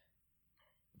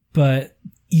 But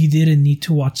you didn't need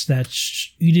to watch that.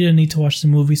 You didn't need to watch the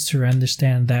movies to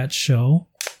understand that show.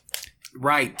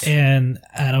 Right. And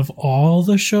out of all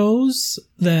the shows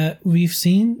that we've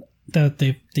seen that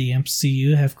the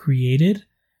MCU have created,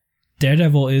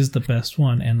 Daredevil is the best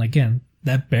one. And again,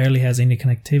 that barely has any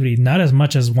connectivity. Not as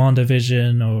much as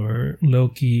WandaVision or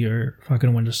Loki or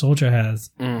fucking Winter Soldier has.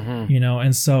 Mm-hmm. You know,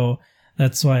 and so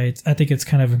that's why I think it's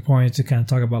kind of important to kind of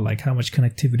talk about like how much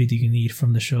connectivity do you need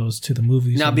from the shows to the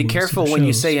movies. Now be careful when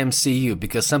you say MCU,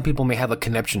 because some people may have a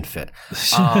connection fit.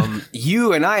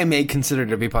 You and I may consider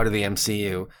to be part of the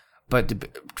MCU, but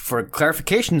for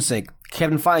clarification's sake,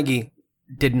 Kevin Feige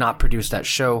did not produce that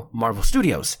show. Marvel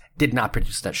Studios did not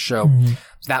produce that show. Mm-hmm.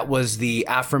 That was the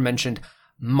aforementioned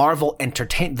Marvel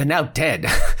Entertainment, the now dead,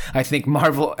 I think,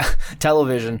 Marvel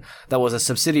Television, that was a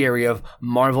subsidiary of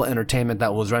Marvel Entertainment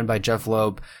that was run by Jeff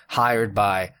Loeb, hired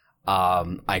by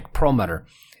Ike Perlmutter.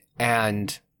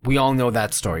 And we all know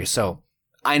that story. So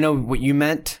I know what you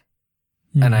meant,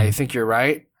 and I think you're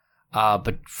right.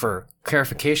 But for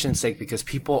clarification's sake, because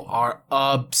people are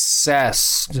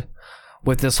obsessed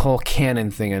with this whole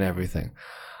canon thing and everything.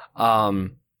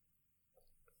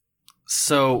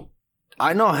 So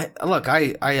I know, look,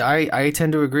 I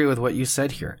tend to agree with what you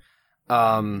said here.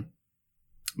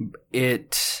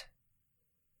 It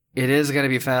is going to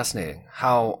be fascinating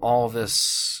how all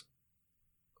this,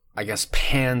 I guess,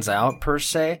 pans out per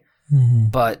se. Mm-hmm.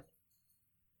 But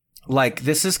like,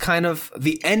 this is kind of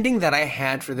the ending that I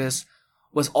had for this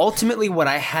was ultimately what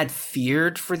I had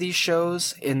feared for these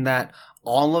shows, in that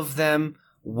all of them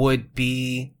would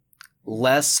be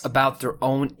less about their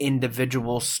own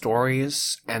individual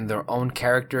stories and their own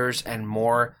characters and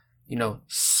more, you know,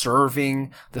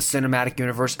 serving the cinematic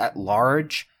universe at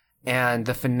large. And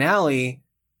the finale,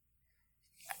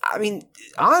 I mean,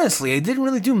 honestly, it didn't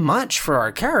really do much for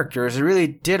our characters. It really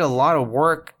did a lot of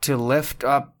work to lift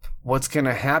up what's going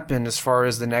to happen as far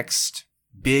as the next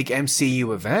big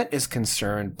MCU event is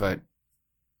concerned. But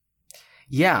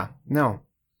yeah, no.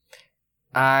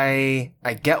 I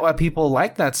get why people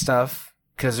like that stuff,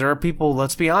 because there are people,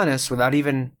 let's be honest, without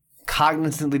even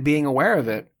cognizantly being aware of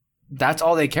it, that's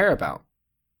all they care about,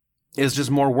 is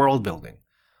just more world building,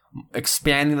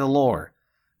 expanding the lore.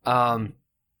 I'll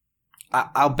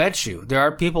bet you there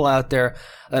are people out there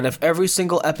that if every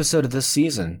single episode of this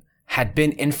season had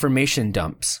been information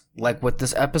dumps, like what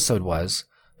this episode was,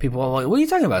 people are like, what are you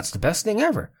talking about? It's the best thing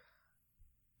ever.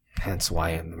 Hence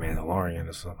why The Mandalorian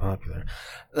is so popular.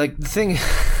 Like, the thing,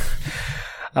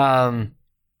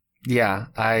 yeah,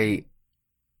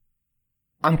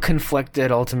 I'm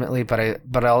conflicted ultimately, but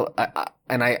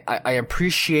I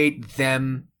appreciate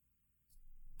them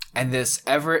and this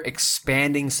ever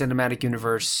expanding cinematic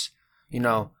universe, you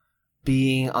know,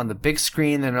 being on the big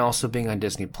screen and also being on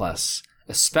Disney Plus,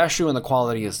 especially when the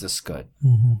quality is this good.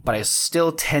 Mm-hmm. But I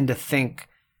still tend to think,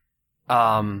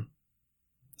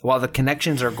 while the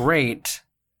connections are great,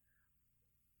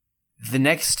 the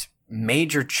next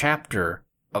major chapter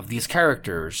of these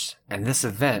characters and this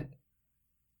event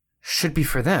should be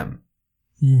for them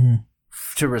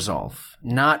to resolve,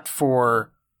 not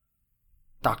for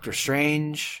Doctor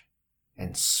Strange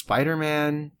and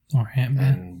Spider-Man or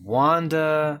Ant-Man and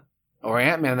Wanda or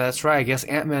Ant-Man. That's right. I guess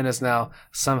Ant-Man is now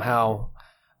somehow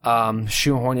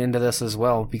shoehorned into this as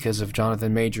well because of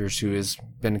Jonathan Majors, who has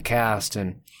been cast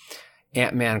in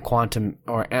Ant-Man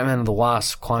and the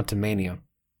Wasp: Quantumania.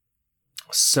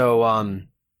 So,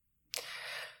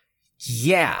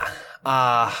 yeah.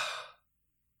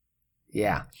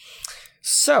 Yeah.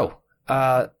 So,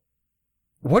 where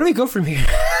do we go from here?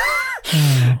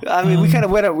 I mean, we kind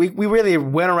of we really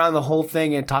went around the whole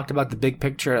thing and talked about the big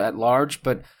picture at large,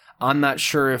 but I'm not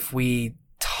sure if we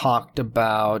talked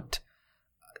about,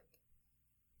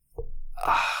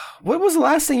 what was the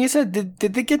last thing you said?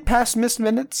 Did they get past missed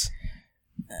minutes?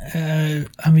 I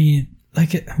mean,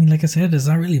 like I said, there's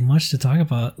not really much to talk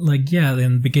about. Like, yeah,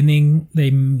 in the beginning,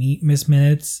 they meet Miss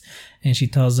Minutes, and she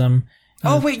tells them...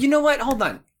 oh, wait, you know what? Hold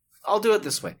on. I'll do it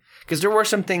this way, because there were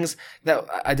some things that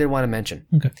I did want to mention.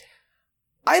 Okay.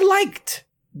 I liked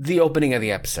the opening of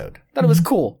the episode. Thought it was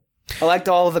cool. I liked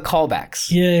all of the callbacks.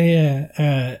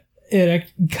 Yeah. It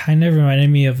kind of reminded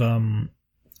me of... Yeah,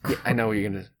 I know what you're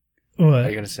going to... What? Are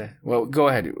you going to say? Well, go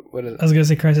ahead. What is it? I was going to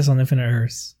say Crisis on Infinite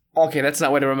Earths. Okay, that's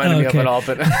not what it reminded me of at all,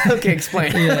 but okay,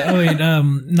 explain. Yeah,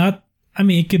 not I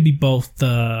mean, it could be both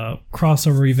the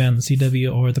crossover event, the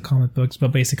CW, or the comic books,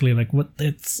 but basically, like, what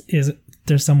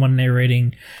there's someone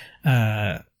narrating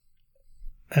the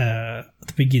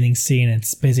beginning scene.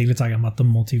 It's basically talking about the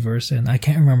multiverse, and I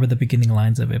can't remember the beginning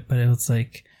lines of it, but it was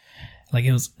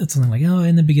it's something like, oh,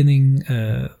 in the beginning,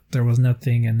 there was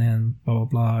nothing, and then blah blah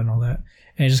blah and all that.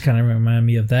 And it just kind of reminded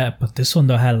me of that. But this one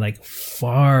though had like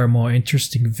far more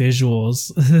interesting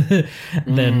visuals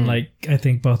than like I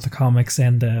think both the comics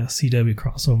and the CW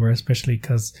crossover, especially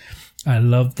because I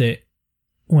loved it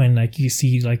when like you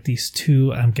see like these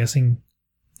two. I'm guessing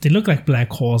they look like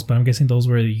black holes, but I'm guessing those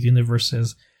were the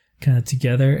universes kind of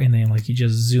together, and then like you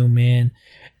just zoom in.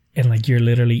 And like you're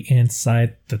literally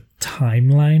inside the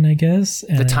timeline, I guess.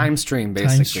 And the time stream,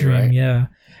 basically, right? Yeah.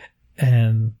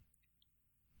 And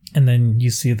then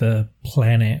you see the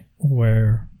planet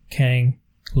where Kang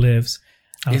lives.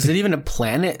 Is it even a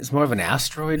planet? It's more of an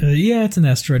asteroid? Yeah, it's an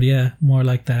asteroid. Yeah, more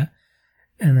like that.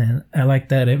 And then I like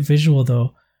that visual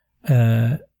though.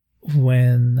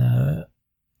 When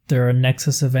there are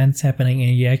Nexus events happening,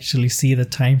 and you actually see the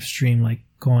time stream like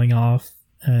going off.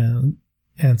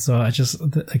 And so I just,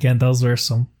 again, those were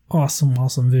some awesome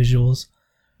visuals.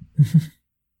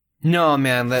 No,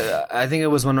 man, I think it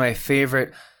was one of my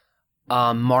favorite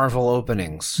Marvel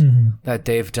openings that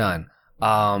they've done.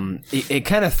 It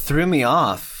kind of threw me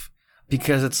off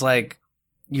because it's like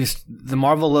the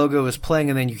Marvel logo is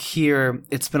playing, and then you hear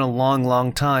it's been a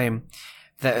long time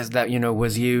that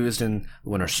was used in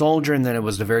Winter Soldier, and then it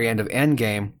was the very end of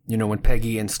Endgame, when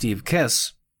Peggy and Steve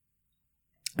kiss.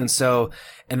 And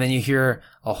then you hear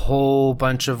a whole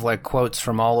bunch of like quotes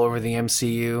from all over the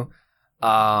MCU.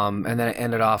 And then it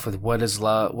ended off with what is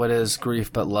love, what is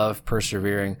grief but love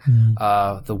persevering.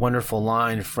 The wonderful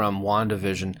line from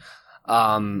WandaVision.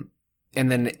 And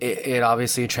then it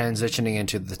obviously transitioning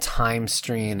into the time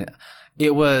stream.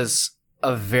 It was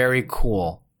a very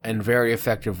cool and very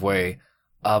effective way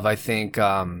of, I think,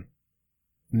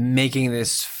 making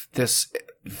this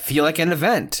feel like an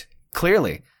event,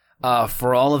 clearly.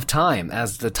 For all of time,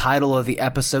 as the title of the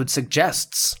episode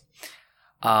suggests.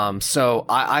 So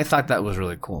I thought that was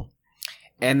really cool.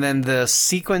 And then the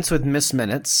sequence with Miss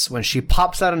Minutes, when she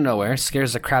pops out of nowhere,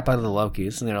 scares the crap out of the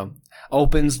Lokis,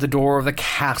 opens the door of the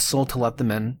castle to let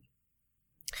them in.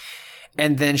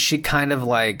 And then she kind of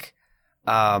like,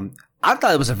 I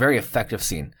thought it was a very effective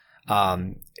scene.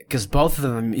 Because both of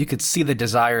them, you could see the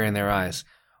desire in their eyes,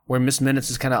 where Miss Minutes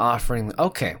is kind of offering,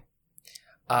 okay,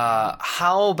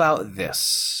 how about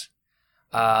this?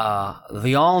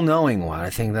 The all-knowing one, I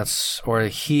think that's, or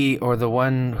he, or the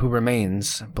one who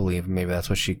remains, I believe, maybe that's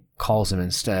what she calls him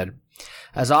instead,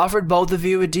 has offered both of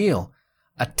you a deal.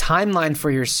 A timeline for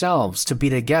yourselves to be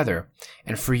together,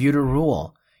 and for you to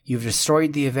rule. You've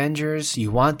destroyed the Avengers,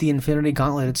 you want the Infinity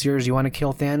Gauntlet, it's yours, you want to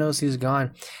kill Thanos, he's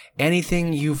gone.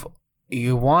 Anything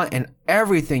you want, and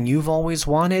everything you've always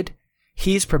wanted,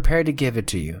 he's prepared to give it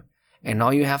to you. And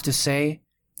all you have to say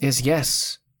is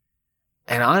yes.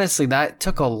 And honestly, that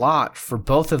took a lot for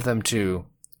both of them to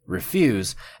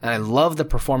refuse. And I love the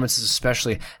performances,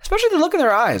 especially the look in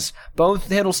their eyes. Both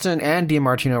Hiddleston and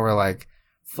DiMartino were like,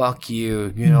 fuck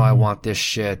you, I want this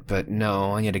shit, but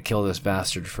no, I need to kill this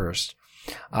bastard first.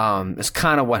 It's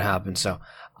kind of what happened. So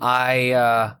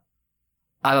I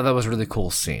thought that was a really cool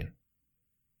scene.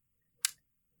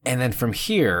 And then from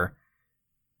here,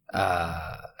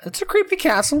 it's a creepy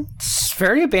castle. It's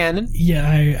very abandoned. Yeah,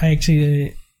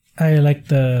 I like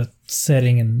the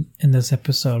setting in this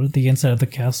episode. The inside of the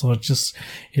castle,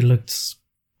 it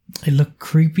looked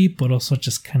creepy, but also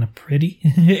just kind of pretty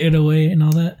in a way and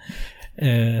all that.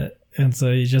 And so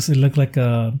it looked like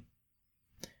a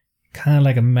kind of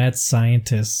like a mad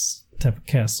scientist type of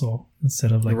castle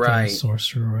instead of like a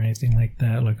sorcerer or anything like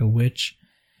that, like a witch.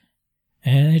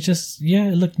 And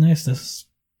it looked nice. This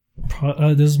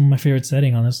is my favorite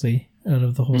setting, honestly, out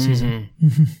of the whole season.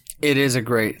 It's a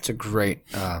great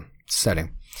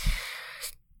setting.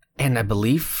 And I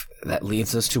believe that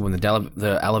leads us to when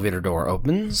the elevator door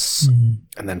opens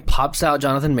and then pops out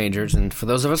Jonathan Majors. And for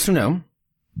those of us who know,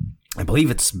 I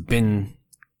believe it's been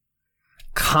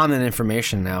common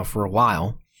information now for a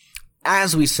while.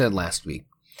 As we said last week,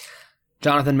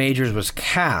 Jonathan Majors was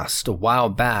cast a while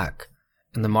back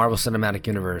in the Marvel Cinematic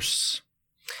Universe.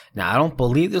 Now, I don't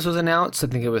believe this was announced. I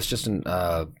think it was just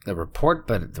a report,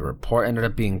 but the report ended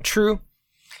up being true.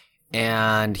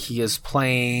 And he is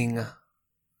playing,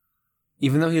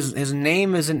 even though his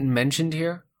name isn't mentioned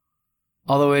here,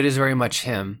 although it is very much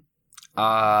him,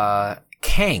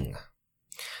 Kang.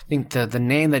 I think the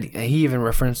name that he even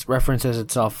references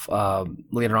itself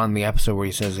later on in the episode where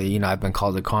he says, I've been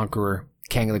called the Conqueror,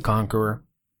 Kang the Conqueror.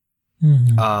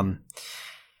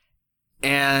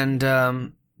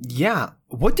 And yeah,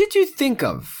 what did you think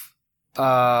of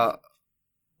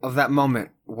that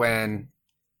moment when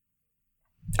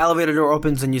elevator door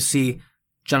opens and you see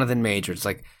Jonathan Major? It's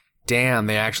like, damn,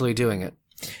 they're actually doing it.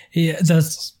 Yeah,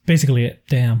 that's basically it.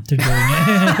 Damn, they're doing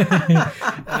it.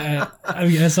 I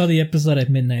mean, I saw the episode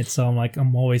at midnight, so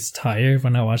I'm always tired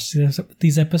when I watch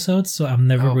these episodes, so I'm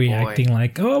never reacting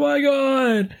like, oh my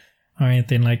god, or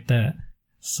anything like that.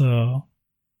 So,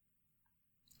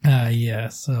 yeah,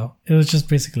 so it was just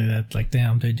basically that, like,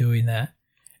 damn, they're doing that.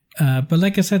 But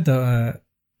like I said, though,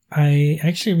 I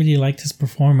actually really liked his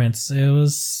performance. It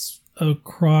was a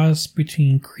cross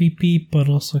between creepy, but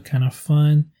also kind of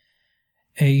fun.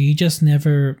 You just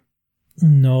never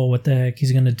know what the heck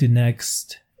he's gonna do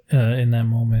next in that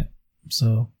moment.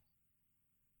 So,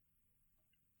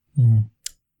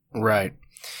 right.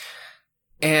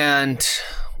 And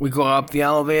we go up the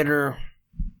elevator,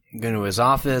 go to his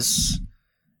office.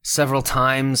 Several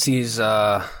times he's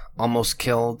almost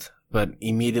killed, but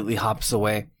immediately hops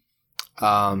away.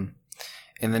 And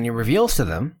then he reveals to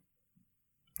them,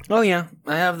 oh yeah,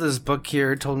 I have this book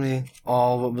here. It told me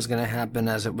all what was going to happen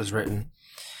as it was written.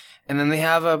 And then they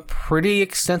have a pretty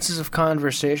extensive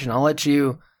conversation. I'll let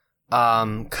you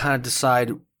kind of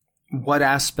decide what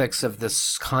aspects of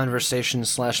this conversation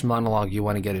 / monologue you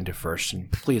want to get into first.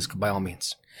 And please, by all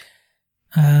means.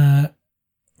 Well,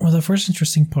 the first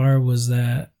interesting part was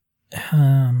that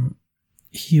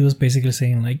he was basically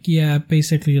saying, like, yeah,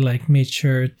 basically, like, made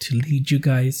sure to lead you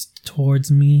guys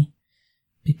towards me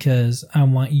because I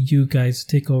want you guys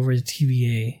to take over the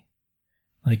TVA.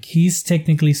 Like, he's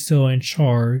technically still in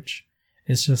charge.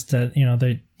 It's just that, you know,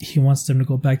 that he wants them to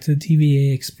go back to the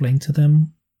TVA, explain to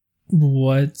them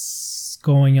what's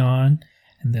going on,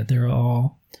 and that they're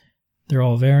all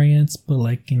variants, but,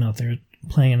 like, you know, they're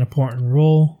playing an important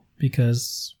role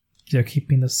because they're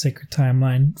keeping the sacred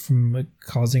timeline from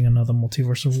causing another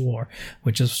multiversal war,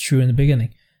 which is true in the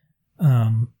beginning.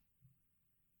 And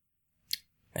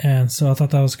so I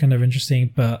thought that was kind of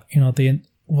interesting, but, you know,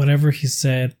 whatever he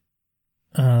said,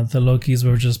 the Lokis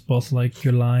were just both like,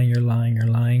 you're lying, you're lying, you're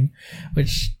lying,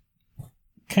 which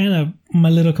kind of my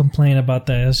little complaint about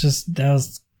that is just that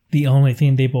was the only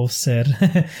thing they both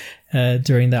said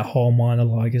during that whole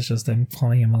monologue. It's just them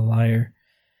calling him a liar.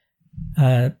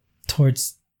 And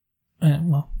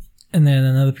then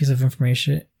another piece of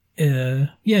information, he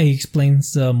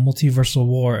explains the multiversal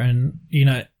war, and, you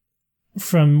know,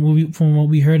 from what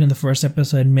we heard in the first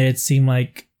episode, it made it seem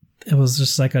like it was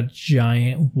just like a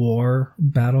giant war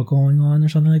battle going on or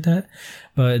something like that.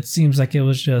 But it seems like it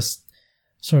was just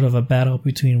sort of a battle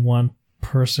between one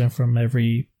person from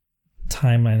every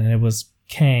timeline, and it was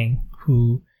Kang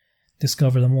who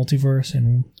discovered the multiverse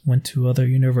and went to other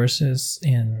universes,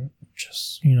 and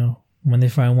just, you know, when they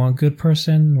find one good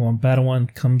person, one bad one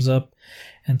comes up,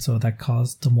 and so that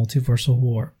caused the multiversal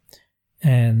war.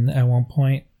 And at one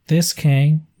point, this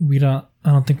Kang, I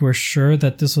don't think we're sure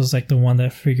that this was like the one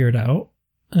that figured out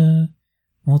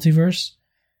multiverse,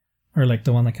 or like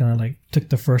the one that kind of like took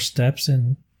the first steps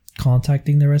in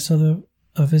contacting the rest of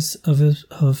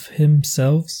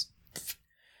himself.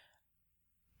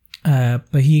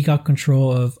 But he got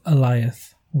control of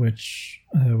Alliath, which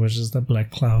is the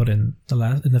Black Cloud in the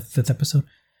 5th episode,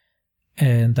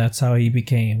 and that's how he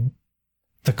became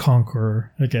the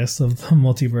conqueror, I guess, of the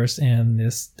multiverse and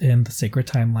the sacred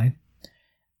timeline.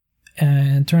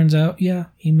 And turns out, yeah,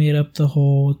 he made up the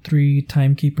whole 3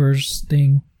 timekeepers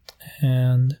thing,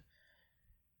 and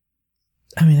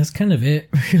I mean, that's kind of it,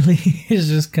 really. He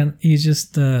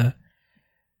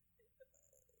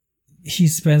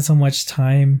spent so much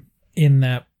time in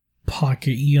that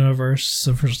pocket universe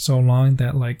for so long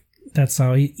that, like, that's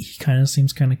how he kind of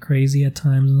seems kind of crazy at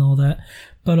times and all that.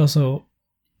 But also,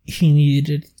 he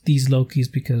needed these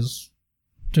Lokis because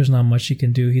there's not much he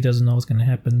can do. He doesn't know what's going to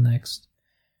happen next.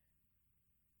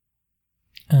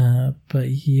 But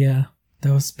yeah,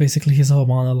 that was basically his whole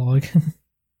monologue.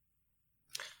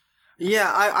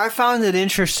 Yeah, I found it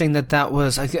interesting that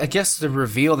was, I guess the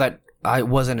reveal that I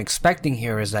wasn't expecting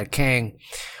here is that Kang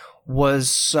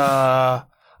was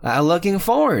looking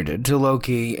forward to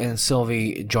Loki and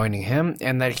Sylvie joining him,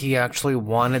 and that he actually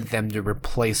wanted them to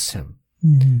replace him.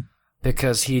 Mm-hmm.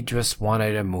 Because he just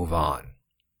wanted to move on.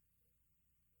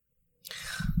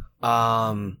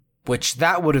 Which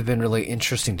that would have been really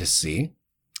interesting to see.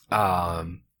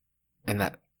 And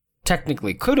that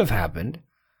technically could have happened.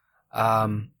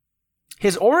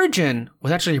 His origin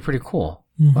was actually a pretty cool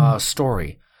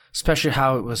story. Especially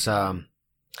how it was, I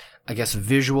guess,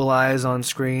 visualized on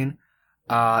screen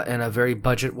in a very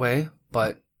budget way.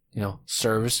 But, you know,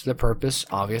 serves the purpose,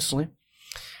 obviously.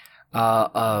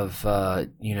 Of,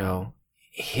 you know,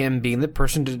 him being the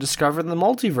person to discover the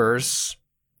multiverse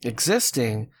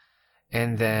existing,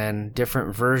 and then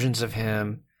different versions of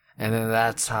him, and then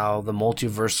that's how the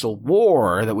multiversal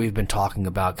war that we've been talking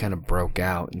about kind of broke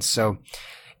out. And so,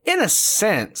 in a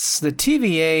sense, the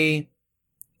TVA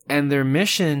and their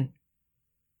mission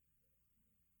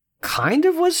kind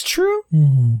of was true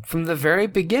from the very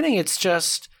beginning. It's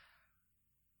just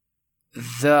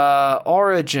the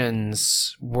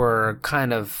origins were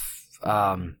kind of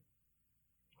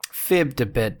fibbed a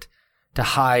bit to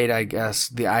hide, I guess,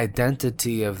 the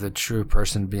identity of the true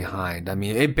person behind. I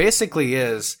mean, it basically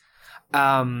is,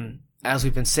 as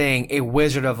we've been saying, a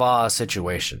Wizard of Oz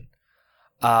situation,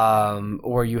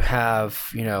 where you have,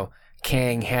 you know,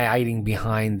 Kang hiding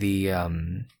behind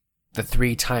the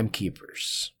three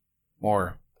timekeepers,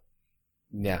 or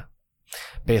yeah,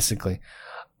 basically,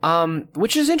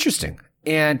 which is interesting,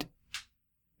 and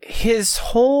his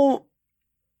whole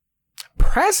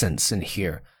presence in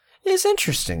here is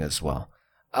interesting as well,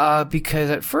 because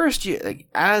at first,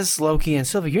 as Loki and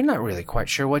Sylvie, you're not really quite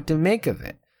sure what to make of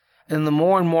it, and the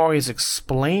more and more he's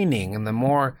explaining, and the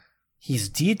more he's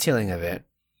detailing of it,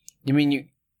 I mean,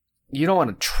 you don't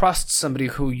want to trust somebody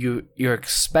who you're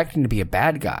expecting to be a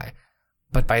bad guy,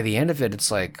 but by the end of it, it's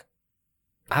like,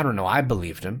 I don't know, I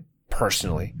believed him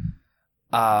personally,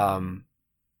 and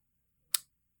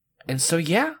so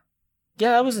yeah,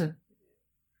 that was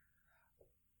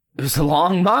it was a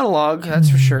long monologue, that's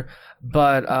for sure,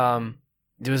 but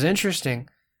it was interesting.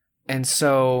 And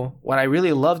so what I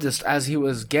really loved is, as he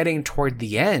was getting toward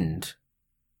the end,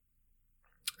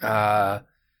 I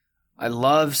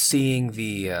love seeing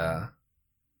the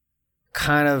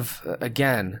kind of,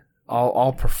 again,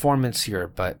 all performance here,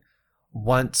 but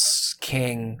once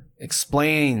King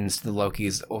explains to the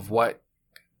Lokis of what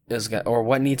is, or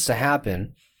what needs to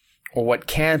happen, or what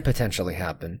can potentially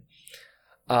happen,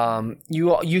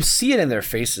 you see it in their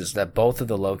faces that both of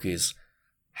the Lokis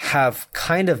have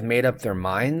kind of made up their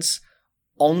minds,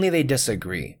 only they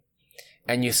disagree.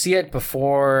 And you see it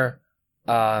before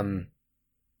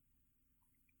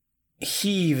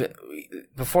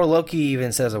before Loki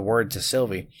even says a word to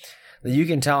Sylvie, that you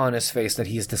can tell on his face that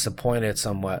he's disappointed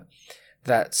somewhat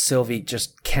that Sylvie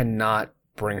just cannot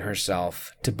bring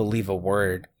herself to believe a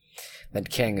word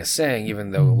that Kang is saying,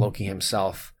 even though Loki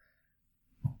himself,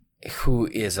 who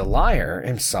is a liar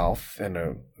himself, and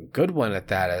a good one at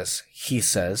that, as he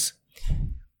says,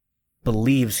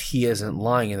 believes he isn't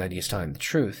lying and that he's telling the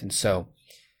truth. And so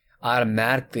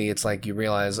automatically it's like you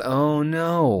realize, oh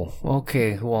no,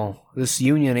 okay, well, this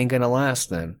union ain't gonna last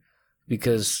then.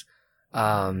 Because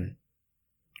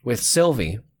with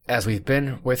Sylvie, as we've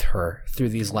been with her through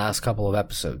these last couple of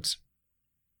episodes,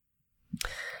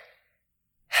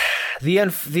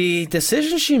 the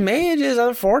decision she made is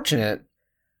unfortunate,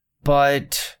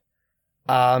 but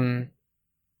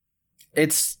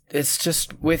it's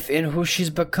just within who she's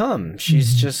become.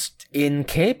 She's just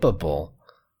incapable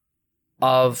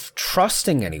of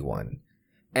trusting anyone,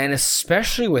 and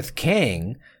especially with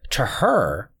Kang, to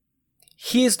her,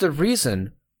 he is the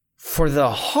reason for the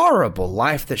horrible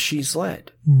life that she's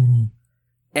led.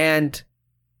 And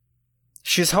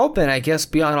she's hoping, I guess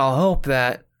beyond all hope,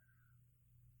 that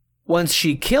once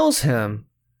she kills him,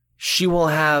 she will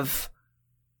have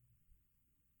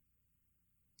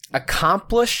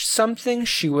accomplished something.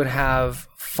 She would have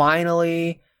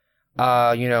finally,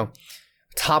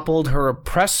 toppled her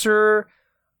oppressor,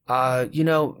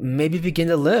 maybe begin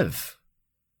to live.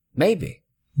 Maybe.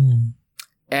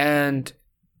 And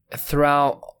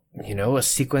throughout, a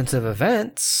sequence of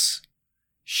events,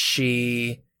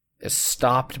 she is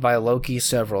stopped by Loki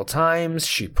several times.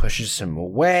 She pushes him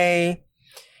away.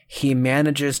 He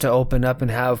manages to open up and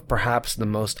have perhaps the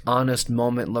most honest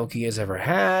moment Loki has ever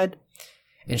had.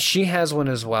 And she has one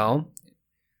as well.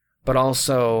 But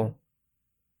also,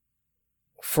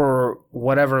 for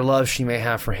whatever love she may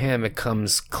have for him, it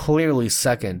comes clearly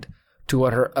second to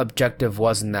what her objective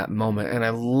was in that moment. And I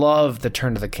love the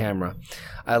turn of the camera.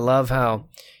 I love how,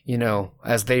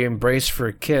 as they embrace for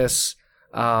a kiss,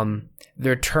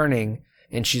 they're turning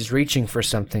and she's reaching for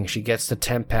something. She gets the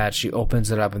temp pad, she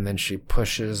opens it up, and then she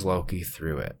pushes Loki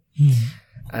through it.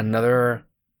 Another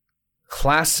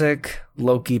classic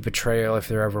Loki betrayal, if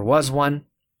there ever was one.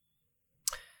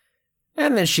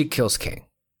 And then she kills Kang.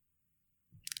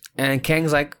 And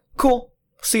Kang's like, cool,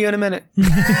 see you in a minute.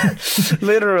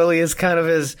 Literally is kind of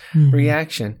his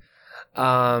reaction.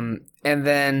 And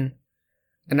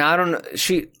I don't know,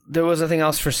 there was nothing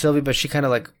else for Sylvie, but she kind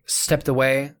of like stepped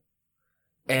away,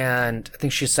 and I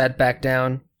think she sat back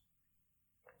down.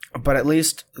 But at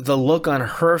least the look on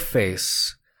her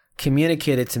face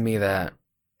communicated to me that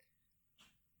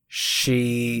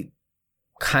she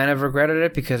kind of regretted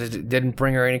it because it didn't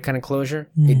bring her any kind of closure.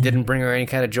 It didn't bring her any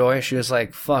kind of joy. She was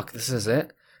like, fuck, this is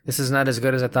it. This is not as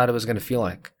good as I thought it was going to feel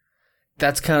like.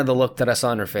 That's kind of the look that I saw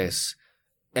on her face.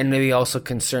 And maybe also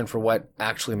concern for what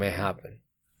actually may happen.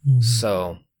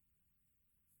 So,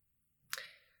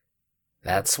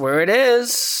 that's where it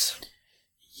is.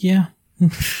 Yeah.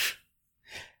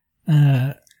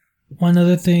 One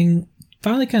other thing,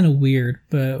 finally kind of weird,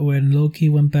 but when Loki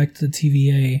went back to the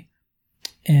TVA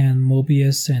and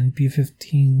Mobius and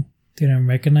B-15 didn't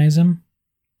recognize him,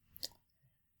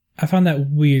 I found that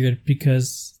weird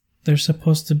because they're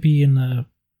supposed to be in a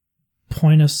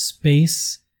point of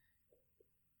space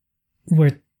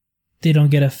where they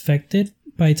don't get affected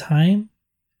by time.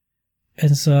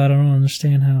 And so I don't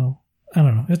understand how... I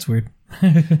don't know. It's weird.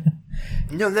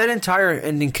 No, that entire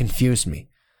ending confused me.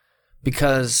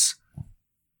 Because,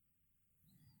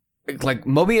 like,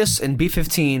 Mobius and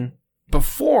B-15,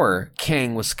 before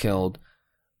Kang was killed,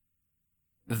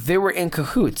 they were in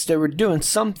cahoots. They were doing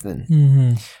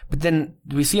something. But then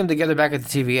we see them together back at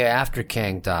the TVA after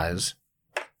Kang dies.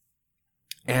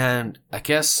 And I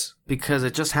guess because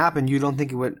it just happened, you don't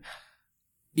think it would...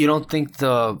 You don't think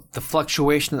the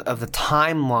fluctuation of the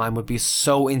timeline would be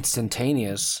so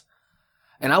instantaneous.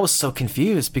 And I was so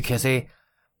confused because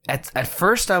at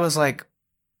first I was like,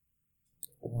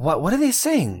 what are they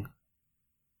saying?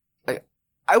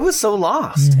 I was so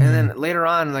lost. And then later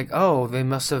on, like, oh, they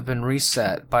must have been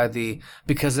reset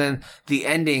because then the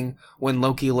ending, when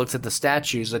Loki looks at the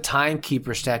statues, the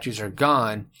Timekeeper statues are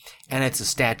gone, and it's a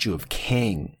statue of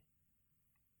Kang.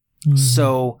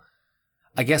 So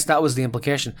I guess that was the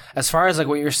implication. As far as like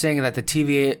what you're saying, that the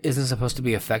TVA isn't supposed to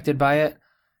be affected by it,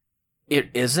 it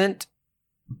isn't.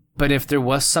 But if there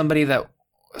was somebody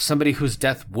whose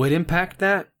death would impact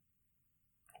that,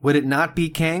 would it not be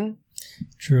Kang?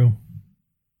 True.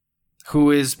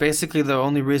 Who is basically the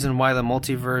only reason why the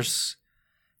multiverse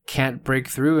can't break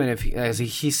through. And if, as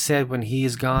he said, when he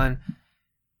is gone,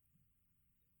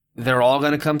 they're all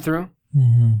going to come through.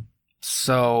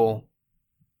 So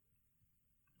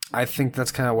I think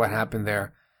that's kind of what happened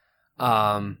there.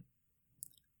 And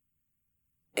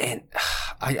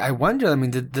I wonder, I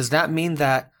mean, does that mean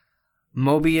that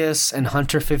Mobius and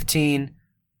Hunter 15,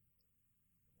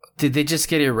 did they just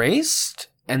get erased?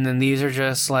 And then these are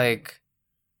just like,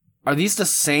 are these the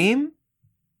same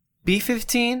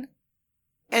B-15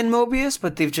 and Mobius,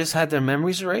 but they've just had their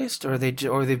memories erased, or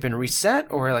they've been reset,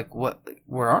 or like what?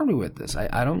 Where are we with this?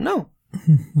 I don't know. I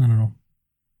don't know.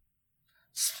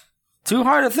 It's too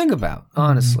hard to think about,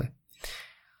 honestly.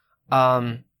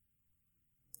 And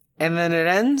then it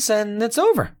ends, and it's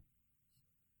over.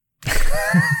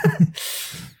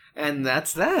 And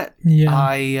that's that.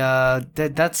 Yeah.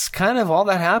 That's kind of all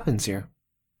that happens here.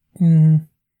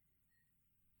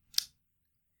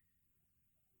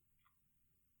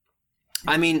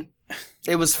 I mean,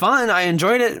 it was fun. I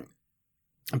enjoyed it,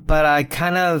 but I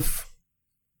kind of...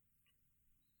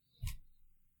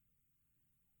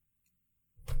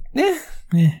 Yeah.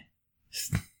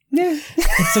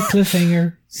 It's a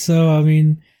cliffhanger, so I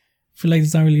mean, I feel like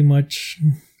there's not really much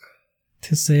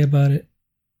to say about it.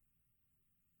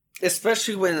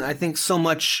 Especially when I think so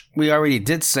much we already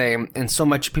did say, and so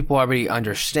much people already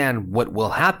understand what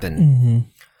will happen.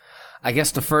 I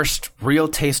guess the first real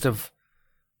taste of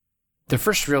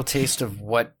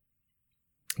what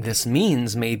this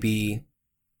means may be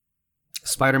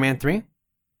Spider-Man 3.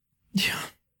 Yeah.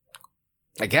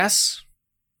 I guess.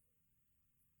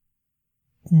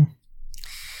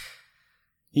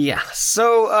 Yeah.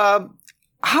 So,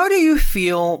 how do you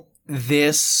feel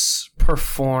this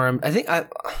performed? I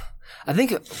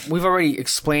think we've already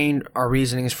explained our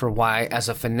reasonings for why, as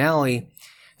a finale,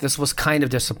 this was kind of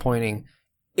disappointing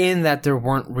in that there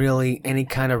weren't really any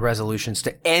kind of resolutions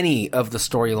to any of the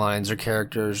storylines or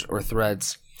characters or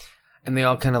threads. And they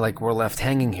all kind of like were left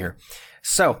hanging here.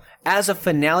 So, as a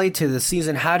finale to the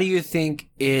season, how do you think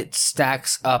it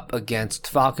stacks up against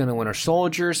Falcon and Winter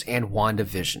Soldiers and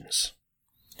WandaVisions?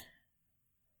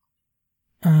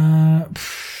 I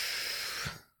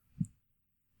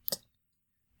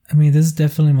mean, this is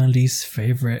definitely my least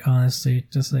favorite, honestly.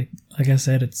 Just like I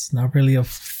said, it's not really a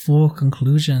full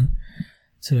conclusion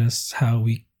to how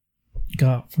we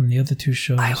got from the other two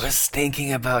shows. I was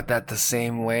thinking about that the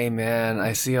same way, man.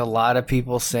 I see a lot of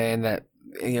people saying that,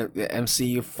 you know, the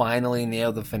MCU finally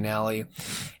nailed the finale.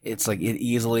 It's like it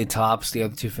easily tops the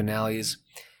other two finales.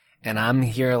 And I'm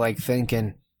here like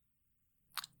thinking,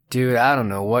 dude, I don't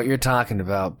know what you're talking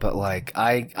about, but like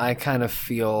I kind of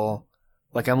feel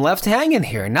like I'm left hanging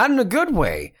here, not in a good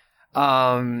way.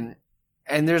 And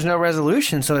there's no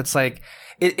resolution, so it's like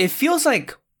it feels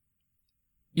like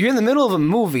you're in the middle of a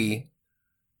movie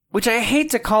which I hate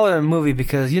to call it a movie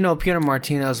because, Peter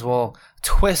Martinez will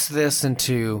twist this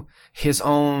into his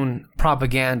own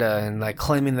propaganda and like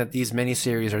claiming that these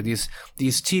miniseries or these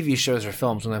TV shows or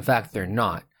films when in fact they're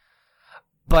not.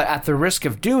 But at the risk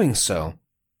of doing so,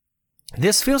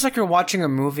 this feels like you're watching a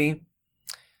movie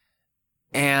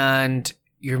and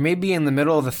you're maybe in the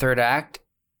middle of the third act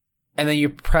and then you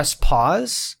press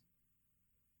pause,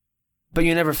 but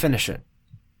you never finish it.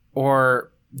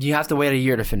 Or you have to wait a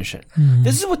year to finish it. Mm-hmm.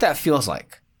 This is what that feels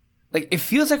like. Like, it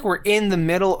feels like we're in the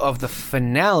middle of the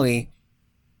finale,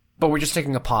 but we're just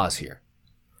taking a pause here.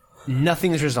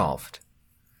 Nothing is resolved.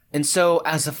 And so,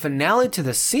 as a finale to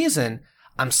the season,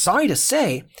 I'm sorry to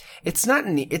say, it's not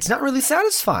really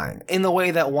satisfying in the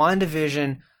way that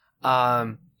WandaVision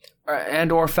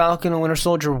and or Falcon and Winter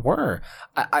Soldier were.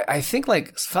 I think,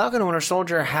 like, Falcon and Winter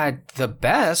Soldier had the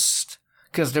best,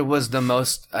 because there was the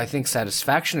most, I think,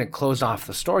 satisfaction. It closed off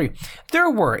the story. There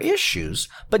were issues,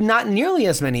 but not nearly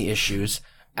as many issues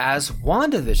as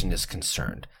WandaVision is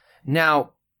concerned.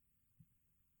 Now,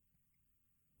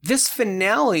 this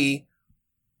finale,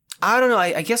 I don't know,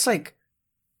 I guess, like,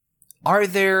 are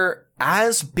there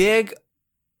as big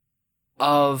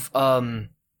of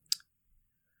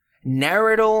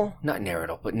narrative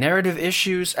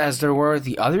issues as there were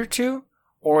the other two?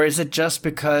 Or is it just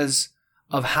because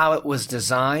of how it was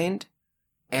designed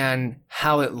and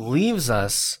how it leaves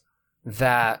us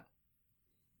that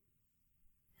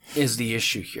is the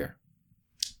issue here?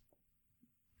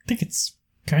 I think it's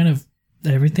kind of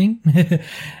everything.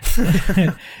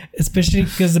 Especially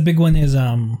because the big one is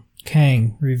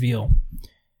Kang reveal.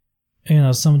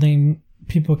 Something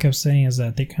people kept saying is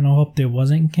that they kind of hoped it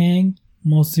wasn't Kang,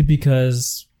 mostly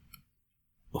because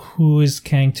who is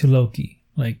Kang to Loki?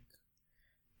 Like,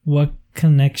 what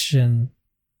connection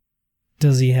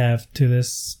does he have to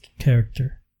this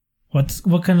character?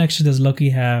 What connection does Loki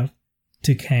have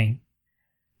to Kang?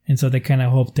 And so they kind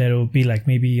of hoped that it would be like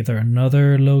maybe either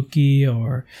another Loki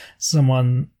or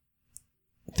someone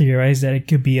theorized that it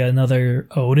could be another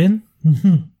Odin.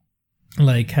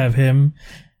 Like have him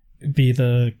be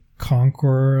the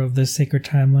conqueror of the sacred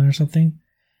timeline or something.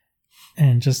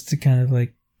 And just to kind of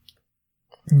like,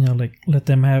 like let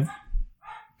them have,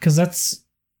 because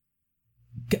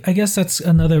I guess that's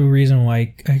another reason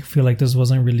why I feel like this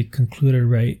wasn't really concluded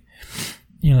right.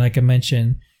 Like I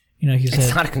mentioned, he said...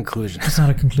 It's not a conclusion. It's not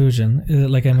a conclusion.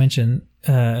 Like I mentioned,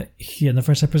 in the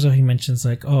first episode, he mentions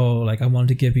like, I wanted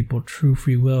to give people true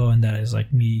free will, and that is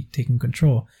like me taking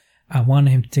control. I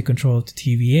wanted him to take control of the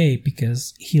TVA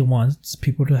because he wants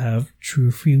people to have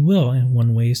true free will, and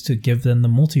one way is to give them the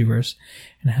multiverse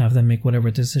and have them make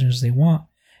whatever decisions they want.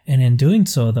 And in doing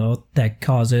so, though, that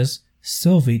causes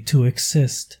Sylvie to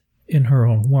exist in her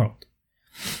own world.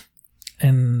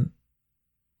 And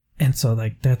so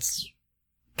like that's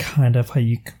kind of how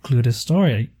you conclude a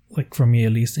story, like for me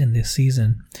at least in this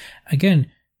season.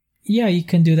 Again, yeah, you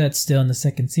can do that still in the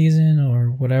second season or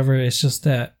whatever. It's just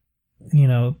that,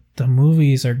 the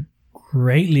movies are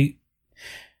greatly,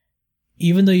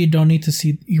 even though you don't need to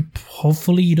see,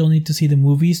 hopefully you don't need to see the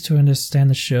movies to understand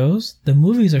the shows. The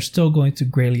movies are still going to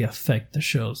greatly affect the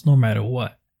shows no matter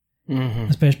what. Mm-hmm.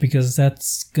 Especially because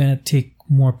that's going to take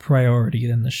more priority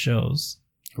than the shows.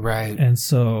 Right. And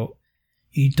so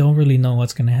you don't really know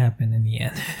what's going to happen in the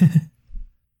end.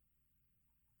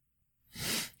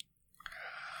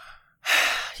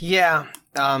 Yeah.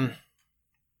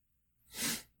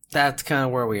 That's kind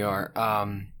of where we are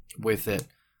with it.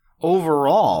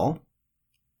 Overall,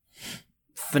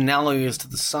 finale is to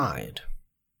the side.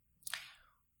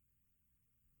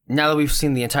 Now that we've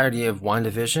seen the entirety of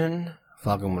WandaVision,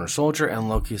 Falcon Winter Soldier, and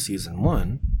Loki Season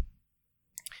 1,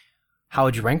 how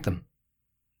would you rank them?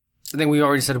 I think we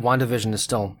already said WandaVision is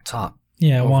still top.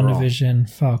 Yeah, overall. WandaVision,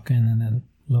 Falcon, and then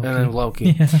Loki. And then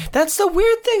Loki. Yeah. That's the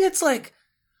weird thing. It's like,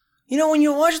 when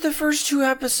you watch the first two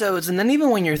episodes, and then even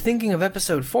when you're thinking of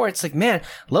episode 4, it's like, man,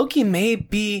 Loki may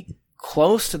be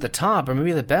close to the top, or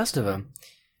maybe the best of them.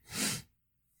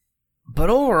 But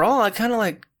overall, I kind of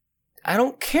like, I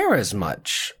don't care as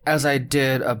much as I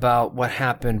did about what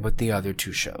happened with the other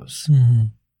two shows. Mm-hmm.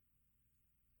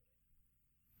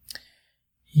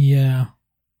 Yeah.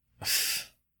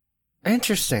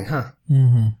 Interesting, huh?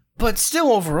 Mm-hmm. But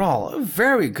still, overall, a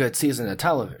very good season of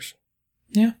television.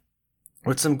 Yeah.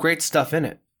 With some great stuff in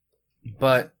it.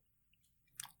 But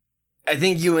I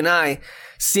think you and I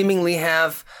seemingly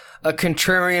have a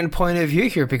contrarian point of view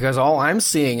here, because all I'm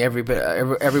seeing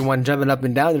everyone jumping up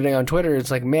and down today on Twitter, it's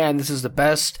like, man, this is the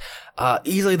best,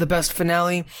 easily the best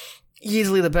finale,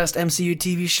 easily the best MCU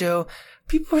TV show.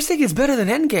 People are saying it's better than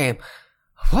Endgame.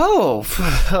 Whoa,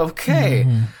 okay.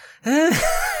 Mm-hmm.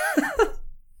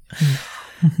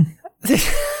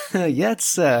 Yeah,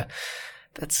 that's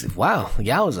wow,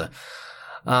 yowza.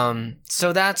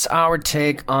 So that's our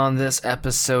take on this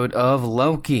episode of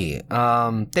Loki.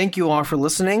 Thank you all for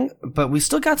listening, but we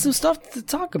still got some stuff to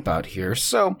talk about here.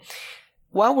 So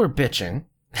while we're bitching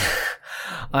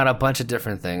on a bunch of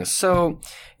different things, so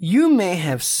you may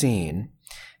have seen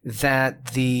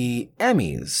that the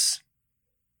Emmys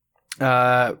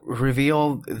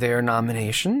revealed their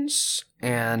nominations,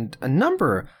 and a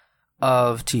number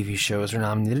of TV shows are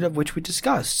nominated, of which we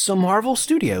discussed. So Marvel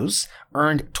Studios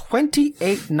earned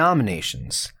 28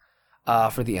 nominations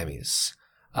for the Emmys,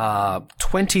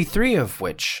 23 of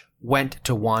which went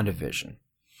to WandaVision.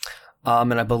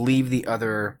 And I believe the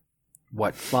other,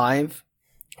 5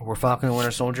 were Falcon and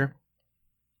Winter Soldier.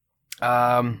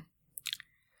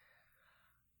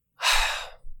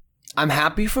 I'm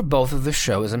happy for both of the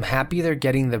shows. I'm happy they're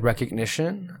getting the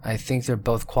recognition. I think they're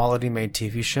both quality-made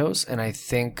TV shows, and I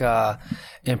think,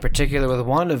 in particular with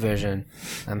WandaVision,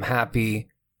 I'm happy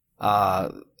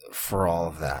for all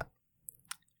of that.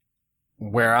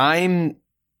 Where I'm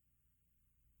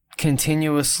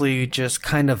continuously just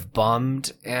kind of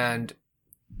bummed, and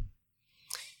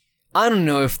I don't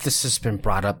know if this has been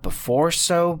brought up before,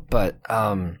 but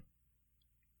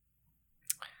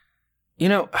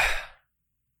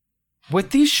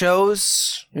with these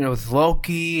shows, with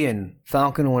Loki and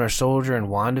Falcon and Winter Soldier and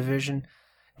WandaVision,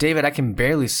 David, I can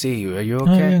barely see you. Are you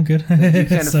okay? Oh, yeah, I'm good. You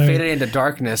kind of faded into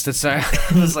darkness. I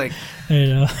was like, I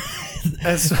know.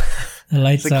 The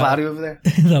lights is it out. cloudy over there?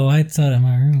 The lights out in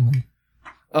my room.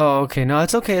 Oh, okay. No,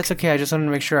 it's okay. It's okay. I just wanted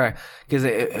to make sure, because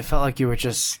it felt like you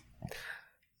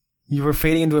were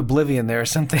fading into oblivion there or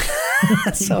something.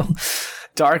 So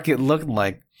dark it looked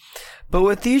like. But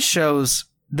with these shows,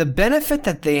 the benefit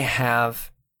that they have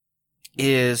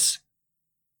is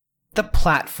the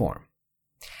platform.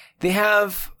 They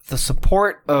have the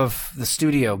support of the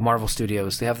studio, Marvel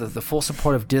Studios. They have the full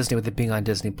support of Disney, with it being on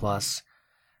Disney Plus.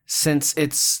 Since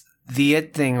it's the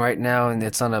it thing right now and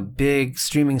it's on a big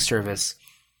streaming service,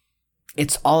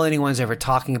 it's all anyone's ever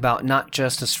talking about, not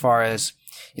just as far as,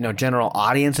 general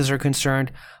audiences are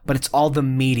concerned, but it's all the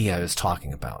media is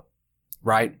talking about,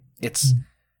 right?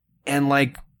 And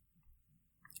like,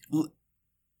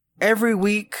 every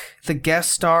week, the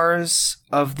guest stars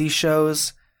of these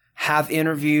shows have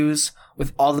interviews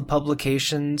with all the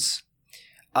publications.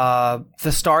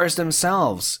 The stars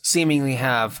themselves seemingly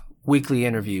have weekly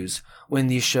interviews when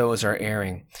these shows are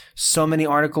airing. So many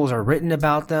articles are written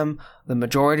about them, the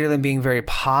majority of them being very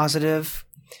positive.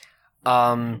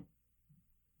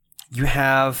 You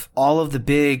have all of the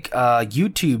big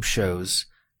YouTube shows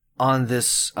on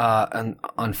this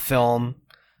on film,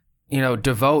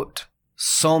 devote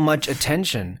so much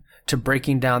attention to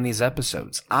breaking down these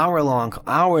episodes,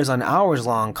 hours on hours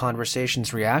long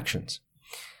conversations, reactions.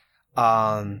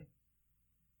 And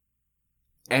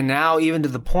now even to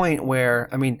the point where,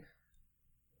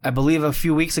 I believe a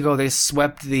few weeks ago they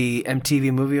swept the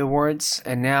MTV Movie Awards,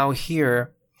 and now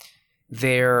here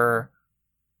they're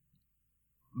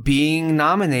being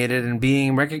nominated and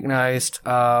being recognized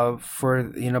for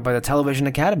by the Television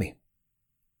Academy.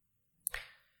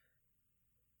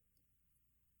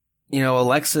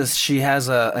 Alexis, she has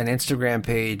an Instagram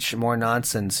page, More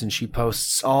Nonsense, and she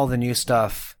posts all the new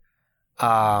stuff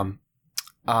on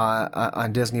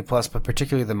Disney Plus, but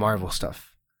particularly the Marvel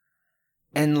stuff.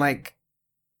 And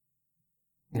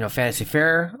Fantasy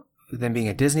Fair, them being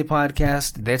a Disney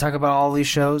podcast, they talk about all these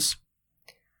shows.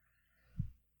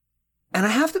 And I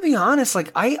have to be honest,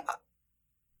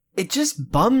 it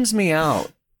just bums me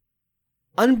out,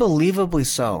 unbelievably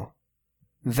so,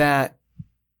 that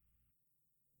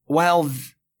while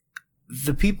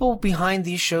the people behind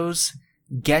these shows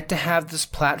get to have this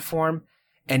platform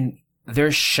and they're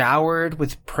showered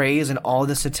with praise and all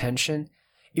this attention,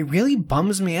 it really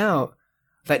bums me out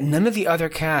that none of the other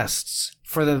casts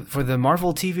for the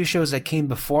Marvel TV shows that came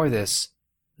before this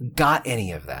got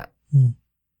any of that.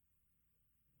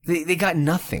 They got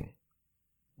nothing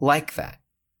like that.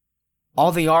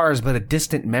 All they are is but a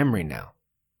distant memory now.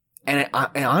 And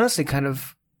I honestly kind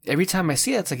of, every time I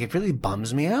see it, it's it really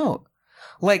bums me out.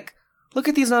 Look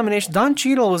at these nominations. Don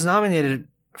Cheadle was nominated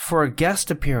for a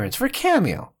guest appearance, for a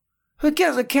cameo.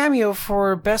 A cameo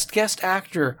for Best Guest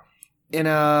Actor in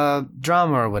a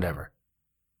drama or whatever.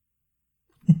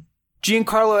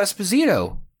 Giancarlo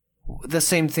Esposito, the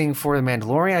same thing for The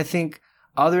Mandalorian. I think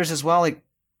others as well.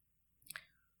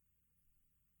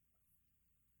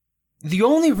 The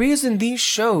only reason these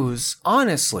shows,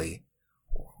 honestly,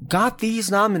 got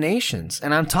these nominations,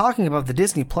 and I'm talking about the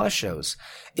Disney Plus shows,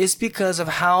 is because of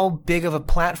how big of a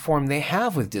platform they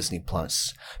have with Disney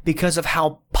Plus, because of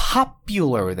how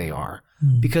popular they are,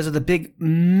 because of the big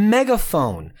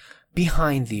megaphone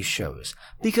behind these shows,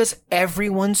 because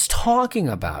everyone's talking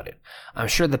about it. I'm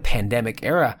sure the pandemic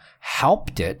era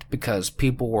helped it because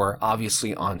people were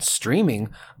obviously on streaming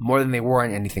more than they were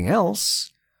on anything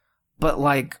else. But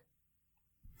like,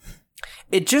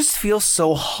 it just feels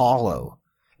so hollow.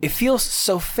 It feels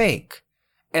so fake.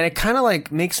 And it kind of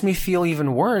like makes me feel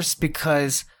even worse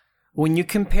because when you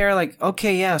compare like,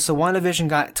 okay, yeah, so WandaVision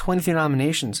got 23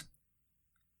 nominations.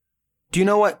 Do you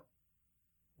know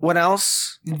what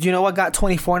else? Do you know what got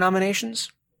 24 nominations?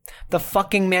 The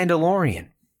fucking Mandalorian.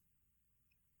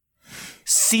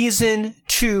 Season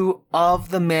 2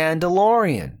 of The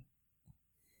Mandalorian.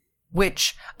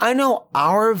 Which, I know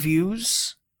our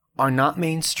views are not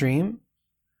mainstream.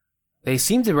 They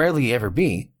seem to rarely ever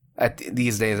be,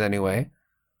 these days anyway.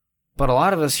 But a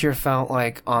lot of us here felt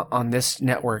like on this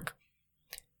network,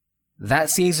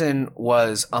 that season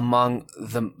was among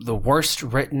the worst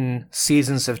written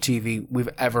seasons of TV we've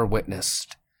ever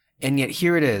witnessed. And yet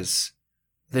here it is.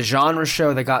 The genre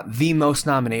show that got the most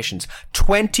nominations.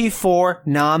 24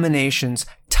 nominations,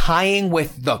 tying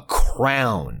with The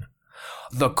Crown.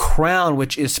 The Crown,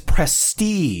 which is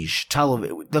prestige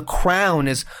television. The Crown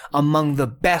is among the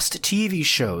best TV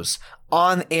shows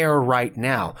on air right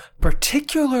now,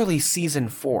 particularly season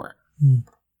 4.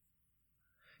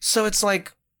 So it's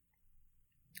like,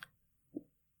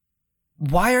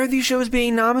 why are these shows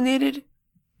being nominated?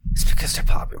 It's because they're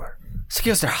popular. It's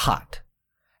because they're hot.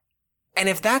 And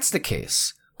if that's the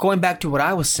case, going back to what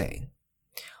I was saying,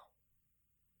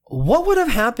 what would have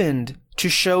happened to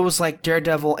shows like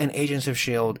Daredevil and Agents of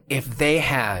S.H.I.E.L.D. if they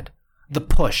had the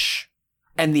push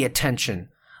and the attention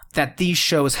that these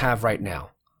shows have right now?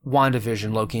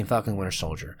 WandaVision, Loki, and Falcon Winter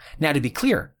Soldier. Now, to be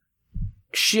clear,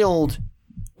 S.H.I.E.L.D.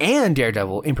 and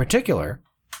Daredevil in particular,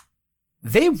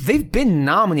 they've been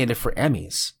nominated for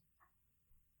Emmys.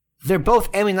 They're both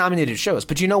Emmy-nominated shows,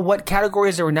 but you know what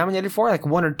categories they were nominated for? Like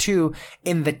 1 or 2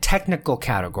 in the technical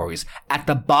categories, at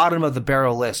the bottom of the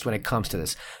barrel list when it comes to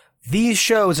this. These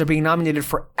shows are being nominated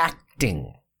for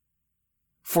acting,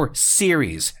 for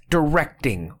series,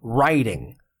 directing,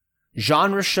 writing.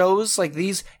 Genre shows like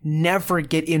these never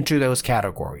get into those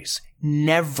categories.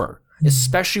 Never.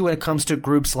 Especially when it comes to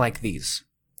groups like these.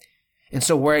 And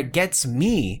so where it gets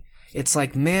me, it's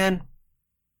like, man,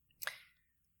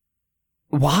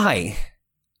 why?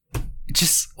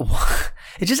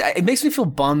 It makes me feel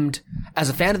bummed as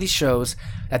a fan of these shows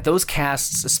that those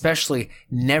casts especially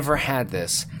never had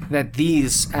this, that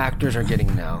these actors are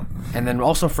getting now. And then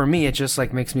also for me, it just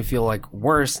like makes me feel like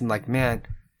worse and like, man,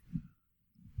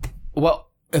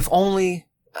 well, if only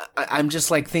I'm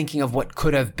just like thinking of what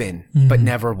could have been, but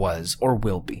never was or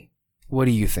will be. What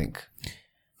do you think?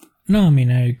 No, I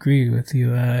mean, I agree with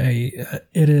you.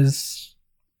 It is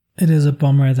a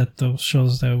bummer that those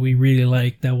shows that we really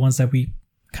like, that ones that we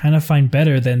kind of find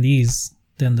better than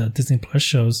the Disney Plus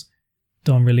shows,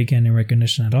 don't really get any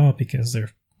recognition at all because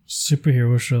they're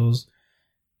superhero shows.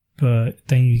 But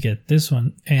then you get this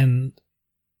one. And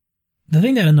the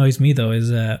thing that annoys me, though, is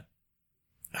that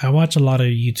I watch a lot of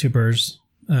YouTubers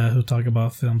who talk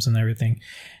about films and everything.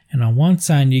 And on one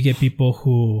side, you get people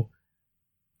who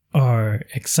are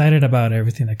excited about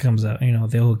everything that comes out. You know,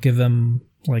 they'll give them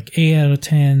like 8 out of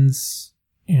 10s,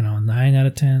 9 out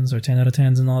of 10s or 10 out of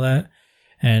 10s and all that.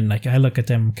 And like, I look at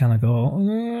them and kind of go,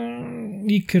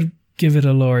 you could give it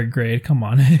a lower grade. Come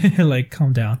on. Like,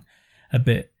 calm down a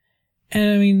bit.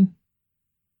 And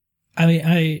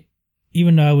I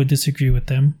even though I would disagree with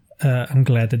them, I'm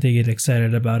glad that they get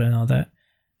excited about it and all that.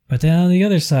 But then on the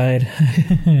other side,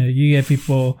 you get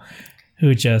people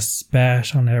who just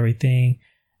bash on everything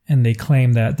and they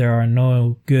claim that there are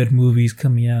no good movies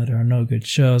coming out, there are no good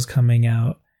shows coming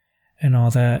out and all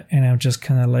that. And I'm just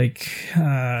kind of like,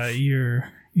 you're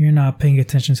not paying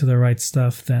attention to the right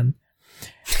stuff then.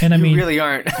 And I mean, you really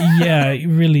aren't. Yeah, it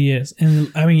really is.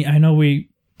 And I mean, I know we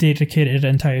dedicated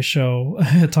an entire show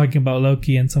talking about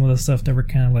Loki and some of the stuff that we're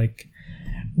kind of like,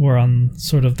 we're on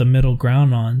sort of the middle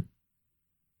ground on.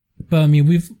 But I mean,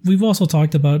 we've also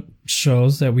talked about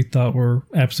shows that we thought were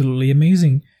absolutely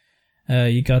amazing.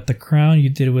 You got The Crown. You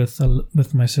did it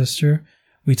with my sister.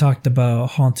 We talked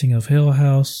about Haunting of Hill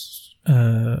House.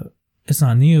 It's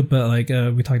not new, but like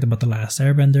we talked about The Last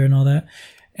Airbender and all that.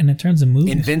 And in terms of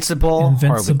movies, Invincible,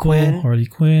 Harley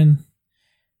Quinn,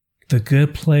 The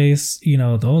Good Place.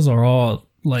 Those are all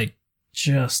like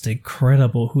just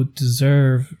incredible. Who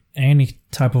deserve any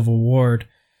type of award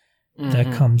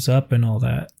that comes up and all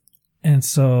that. And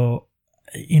so,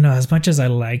 as much as I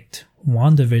liked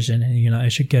WandaVision and, I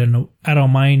should get I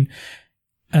don't mind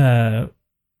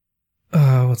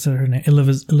what's her name?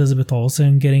 Elizabeth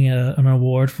Olsen getting an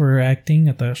award for her acting.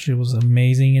 I thought she was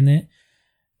amazing in it.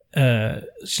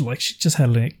 She just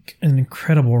had like an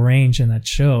incredible range in that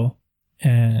show,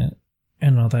 and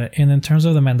all that. And in terms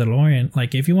of the Mandalorian,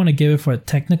 like if you want to give it for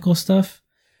technical stuff,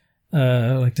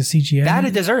 like the CGI, that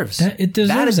it deserves. It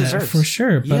deserves for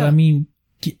sure. But I mean,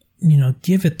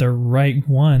 give it the right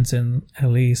ones, and at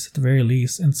the very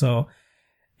least. And so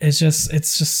it's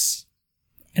just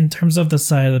in terms of the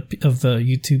side of the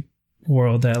YouTube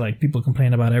world that like people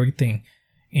complain about everything.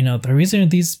 The reason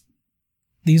these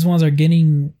ones are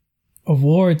getting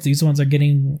awards, these ones are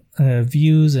getting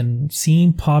views and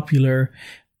seem popular,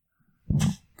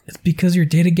 it's because you're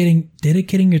dedicating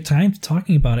your time to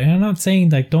talking about it. And I'm not saying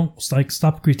like don't like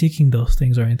stop critiquing those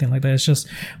things or anything like that. It's just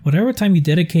whatever time you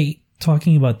dedicate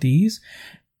talking about these,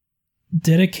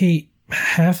 dedicate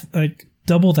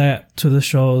double that to the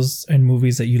shows and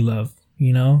movies that you love.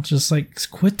 Just like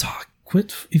quit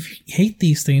if you hate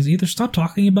these things, either stop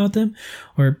talking about them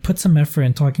or put some effort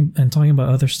in talking about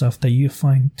other stuff that you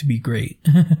find to be great.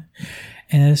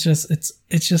 And it's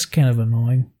just kind of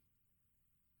annoying,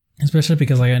 especially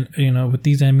because with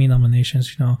these Emmy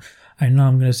nominations, I know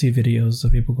I'm gonna see videos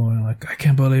of people going like, I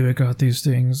can't believe it got these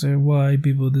things, or why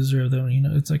people deserve them.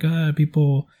 It's like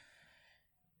people.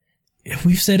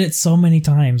 We've said it so many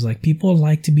times, like people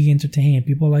like to be entertained.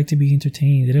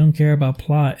 They don't care about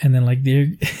plot. And then like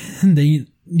you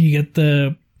get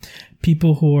the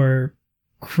people who are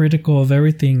critical of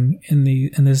everything in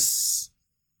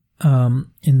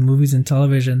movies and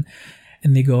television.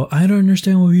 And they go, I don't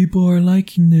understand why people are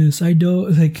liking this. I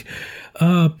don't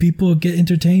people get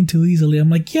entertained too easily.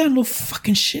 I'm like, yeah, no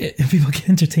fucking shit. If people get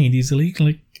entertained easily,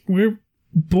 like we're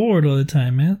bored all the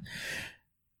time, man.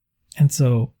 And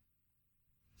so,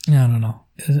 I don't know.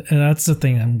 That's the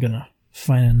thing I'm gonna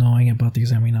find annoying about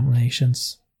these Emmy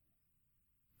nominations.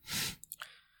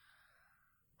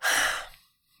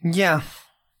 Yeah.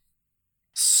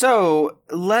 So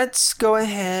let's go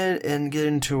ahead and get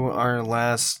into our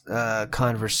last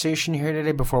conversation here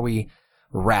today before we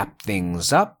wrap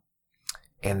things up.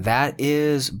 And that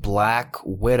is Black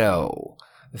Widow.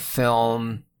 The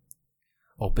film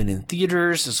opened in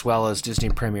theaters as well as Disney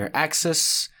Premier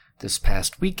Access this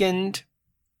past weekend.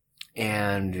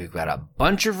 And we've got a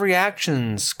bunch of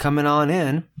reactions coming on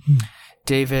in.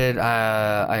 David,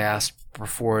 I asked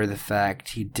before the fact,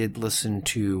 he did listen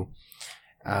to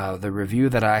the review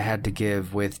that I had to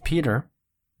give with Peter.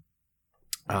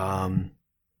 So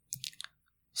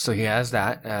he has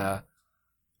that.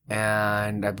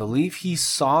 And I believe he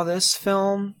saw this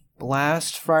film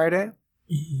last Friday.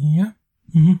 Yeah.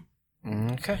 Mm-hmm.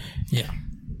 Okay. Yeah.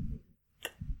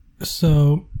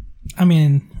 So, I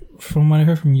mean, from what I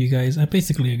heard from you guys, I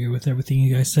basically agree with everything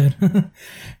you guys said.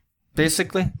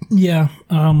 Basically? Yeah.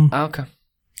 Okay.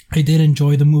 I did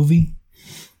enjoy the movie.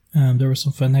 There was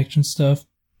some fun action stuff.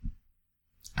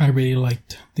 I really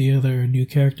liked the other new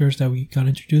characters that we got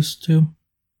introduced to.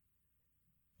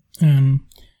 And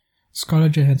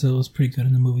Scarlett Johansson was pretty good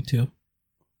in the movie too.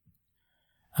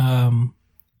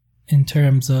 In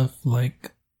terms of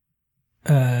like,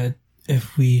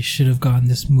 if we should have gotten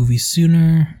this movie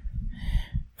sooner,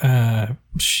 yeah.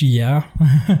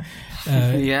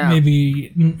 Yeah.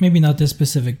 Maybe not this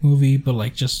specific movie, but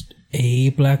like just a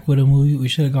Black Widow movie. We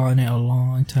should have gotten it a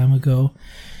long time ago.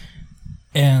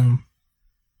 And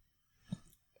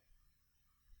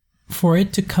for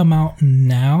it to come out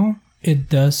now, it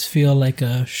does feel like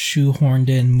a shoehorned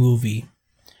in movie.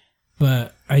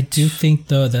 But I do think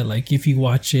though that like if you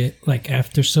watch it like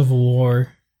after Civil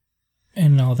War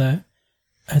and all that,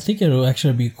 I think it'll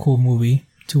actually be a cool movie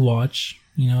to watch.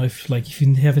 If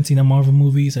you haven't seen the Marvel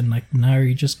movies and like now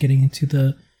you're just getting into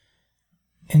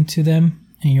them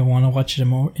and you want to watch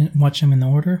them in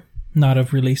order, not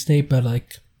of release date but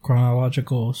like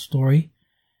chronological story.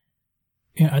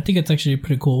 I think it's actually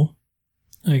pretty cool,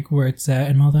 like where it's at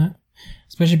and all that.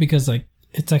 Especially because like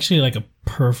it's actually like a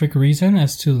perfect reason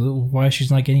as to why she's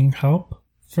not getting help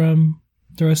from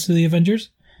the rest of the Avengers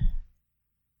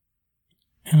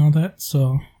and all that.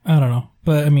 So I don't know,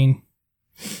 but I mean,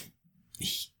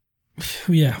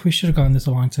 yeah, we should have gotten this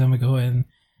a long time ago, and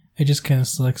it just kind of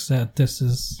sucks that this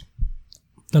is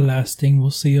the last thing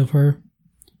we'll see of her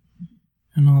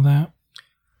and all that.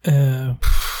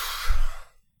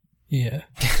 Yeah.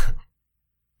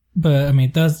 But I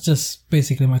mean, that's just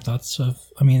basically my thoughts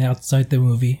outside the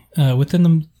movie. Within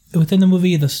the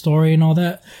movie, the story and all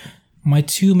that, my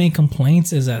two main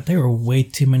complaints is that there were way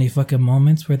too many fucking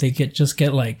moments where they get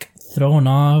like thrown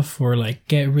off or like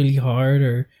get really hard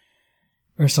or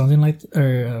something like,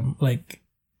 or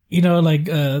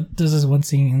there's this one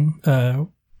scene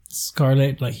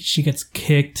Scarlet, like, she gets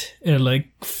kicked and, like,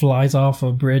 flies off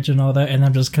a bridge and all that, and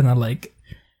I'm just kind of like,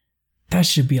 that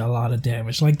should be a lot of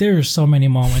damage. Like, there are so many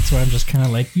moments where I'm just kind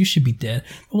of like, you should be dead.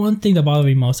 But one thing that bothered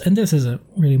me most, and this isn't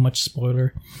really much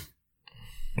spoiler,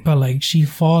 but, like, she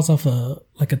falls off a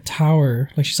tower.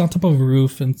 Like, she's on top of a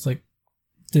roof, and it's, like,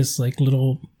 this, like,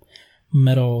 little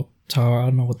metal tower. I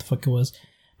don't know what the fuck it was.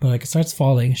 But, like, it starts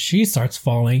falling. She starts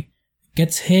falling.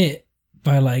 Gets hit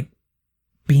by, like,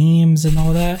 beams and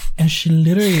all that. And she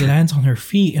literally lands on her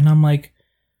feet. And I'm like,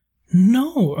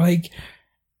 no. Like,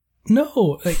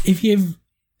 if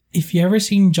you ever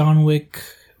seen John Wick,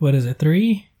 what is it,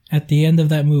 3? At the end of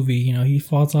that movie, you know, he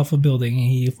falls off a building and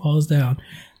he falls down.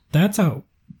 That's how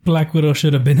Black Widow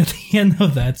should have been at the end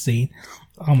of that scene.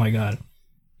 Oh my god.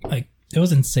 Like, it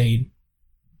was insane.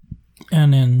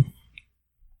 And then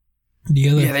the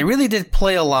other... Yeah, they really did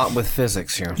play a lot with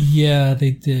physics here. Yeah,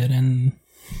 they did. And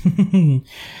and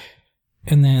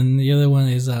then the other one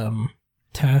is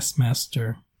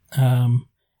Taskmaster.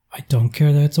 I don't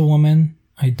care that it's a woman.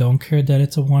 I don't care that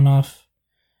it's a one-off.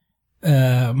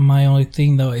 My only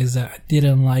thing, though, is that I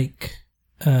didn't like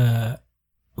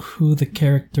who the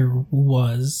character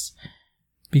was,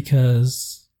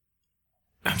 because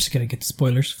I'm just gonna get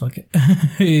spoilers. Fuck it.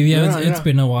 It's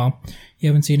been a while. You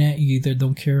haven't seen it. You either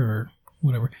don't care or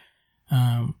whatever.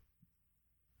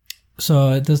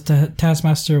 So the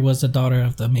Taskmaster was the daughter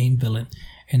of the main villain,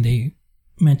 and they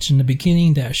mentioned in the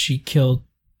beginning that she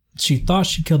thought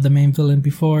she killed the main villain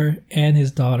before, and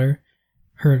his daughter,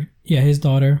 his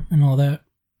daughter and all that.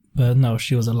 But no,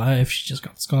 she was alive. She just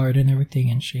got scarred and everything,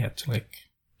 and she had to, like,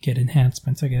 get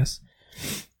enhancements, I guess.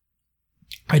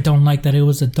 I don't like that it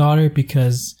was a daughter,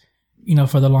 because, you know,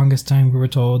 for the longest time we were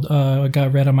told, I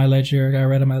got read on my ledger,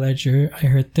 I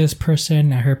heard this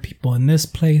person, I heard people in this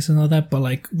place and all that, but,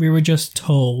 like, we were just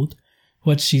told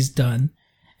what she's done.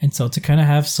 And so to kind of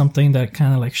have something that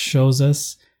kind of, like, shows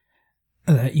us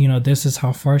that, you know, this is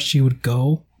how far she would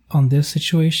go on this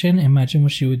situation. Imagine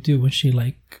what she would do when she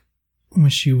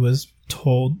was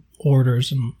told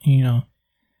orders, and, you know,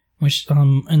 when she,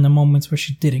 in the moments where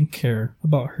she didn't care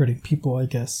about hurting people, I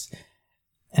guess.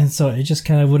 And so it just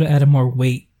kind of would have added more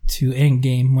weight to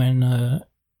Endgame when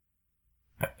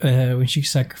she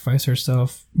sacrificed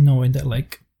herself, knowing that,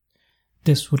 like,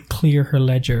 this would clear her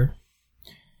ledger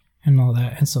and all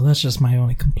that. And so that's just my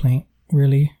only complaint,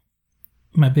 really.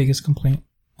 My biggest complaint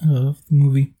of the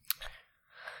movie.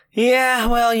 Yeah,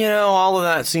 well, you know, all of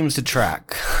that seems to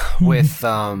track with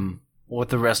what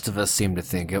the rest of us seem to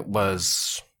think. It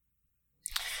was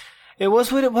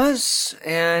what it was,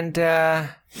 and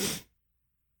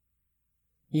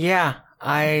yeah,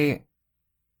 I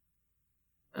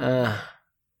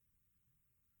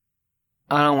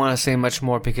don't want to say much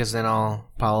more, because then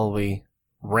I'll probably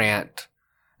rant.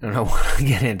 I don't want to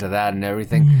get into that and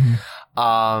everything.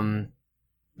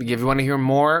 If you want to hear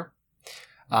more,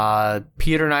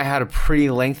 Peter and I had a pretty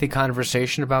lengthy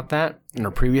conversation about that in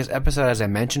our previous episode, as I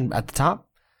mentioned at the top.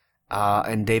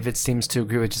 And David seems to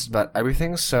agree with just about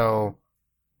everything, so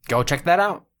go check that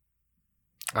out.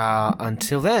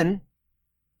 Until then,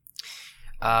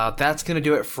 that's going to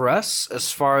do it for us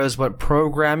as far as what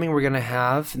programming we're going to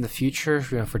have in the future,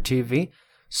 you know, for TV.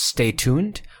 Stay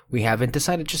tuned. We haven't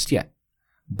decided just yet,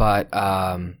 but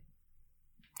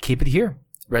keep it here.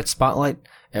 Red Spotlight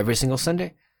every single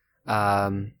Sunday.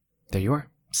 There you are.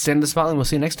 Stay in the spotlight, and we'll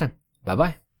see you next time.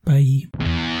 Bye-bye. Bye.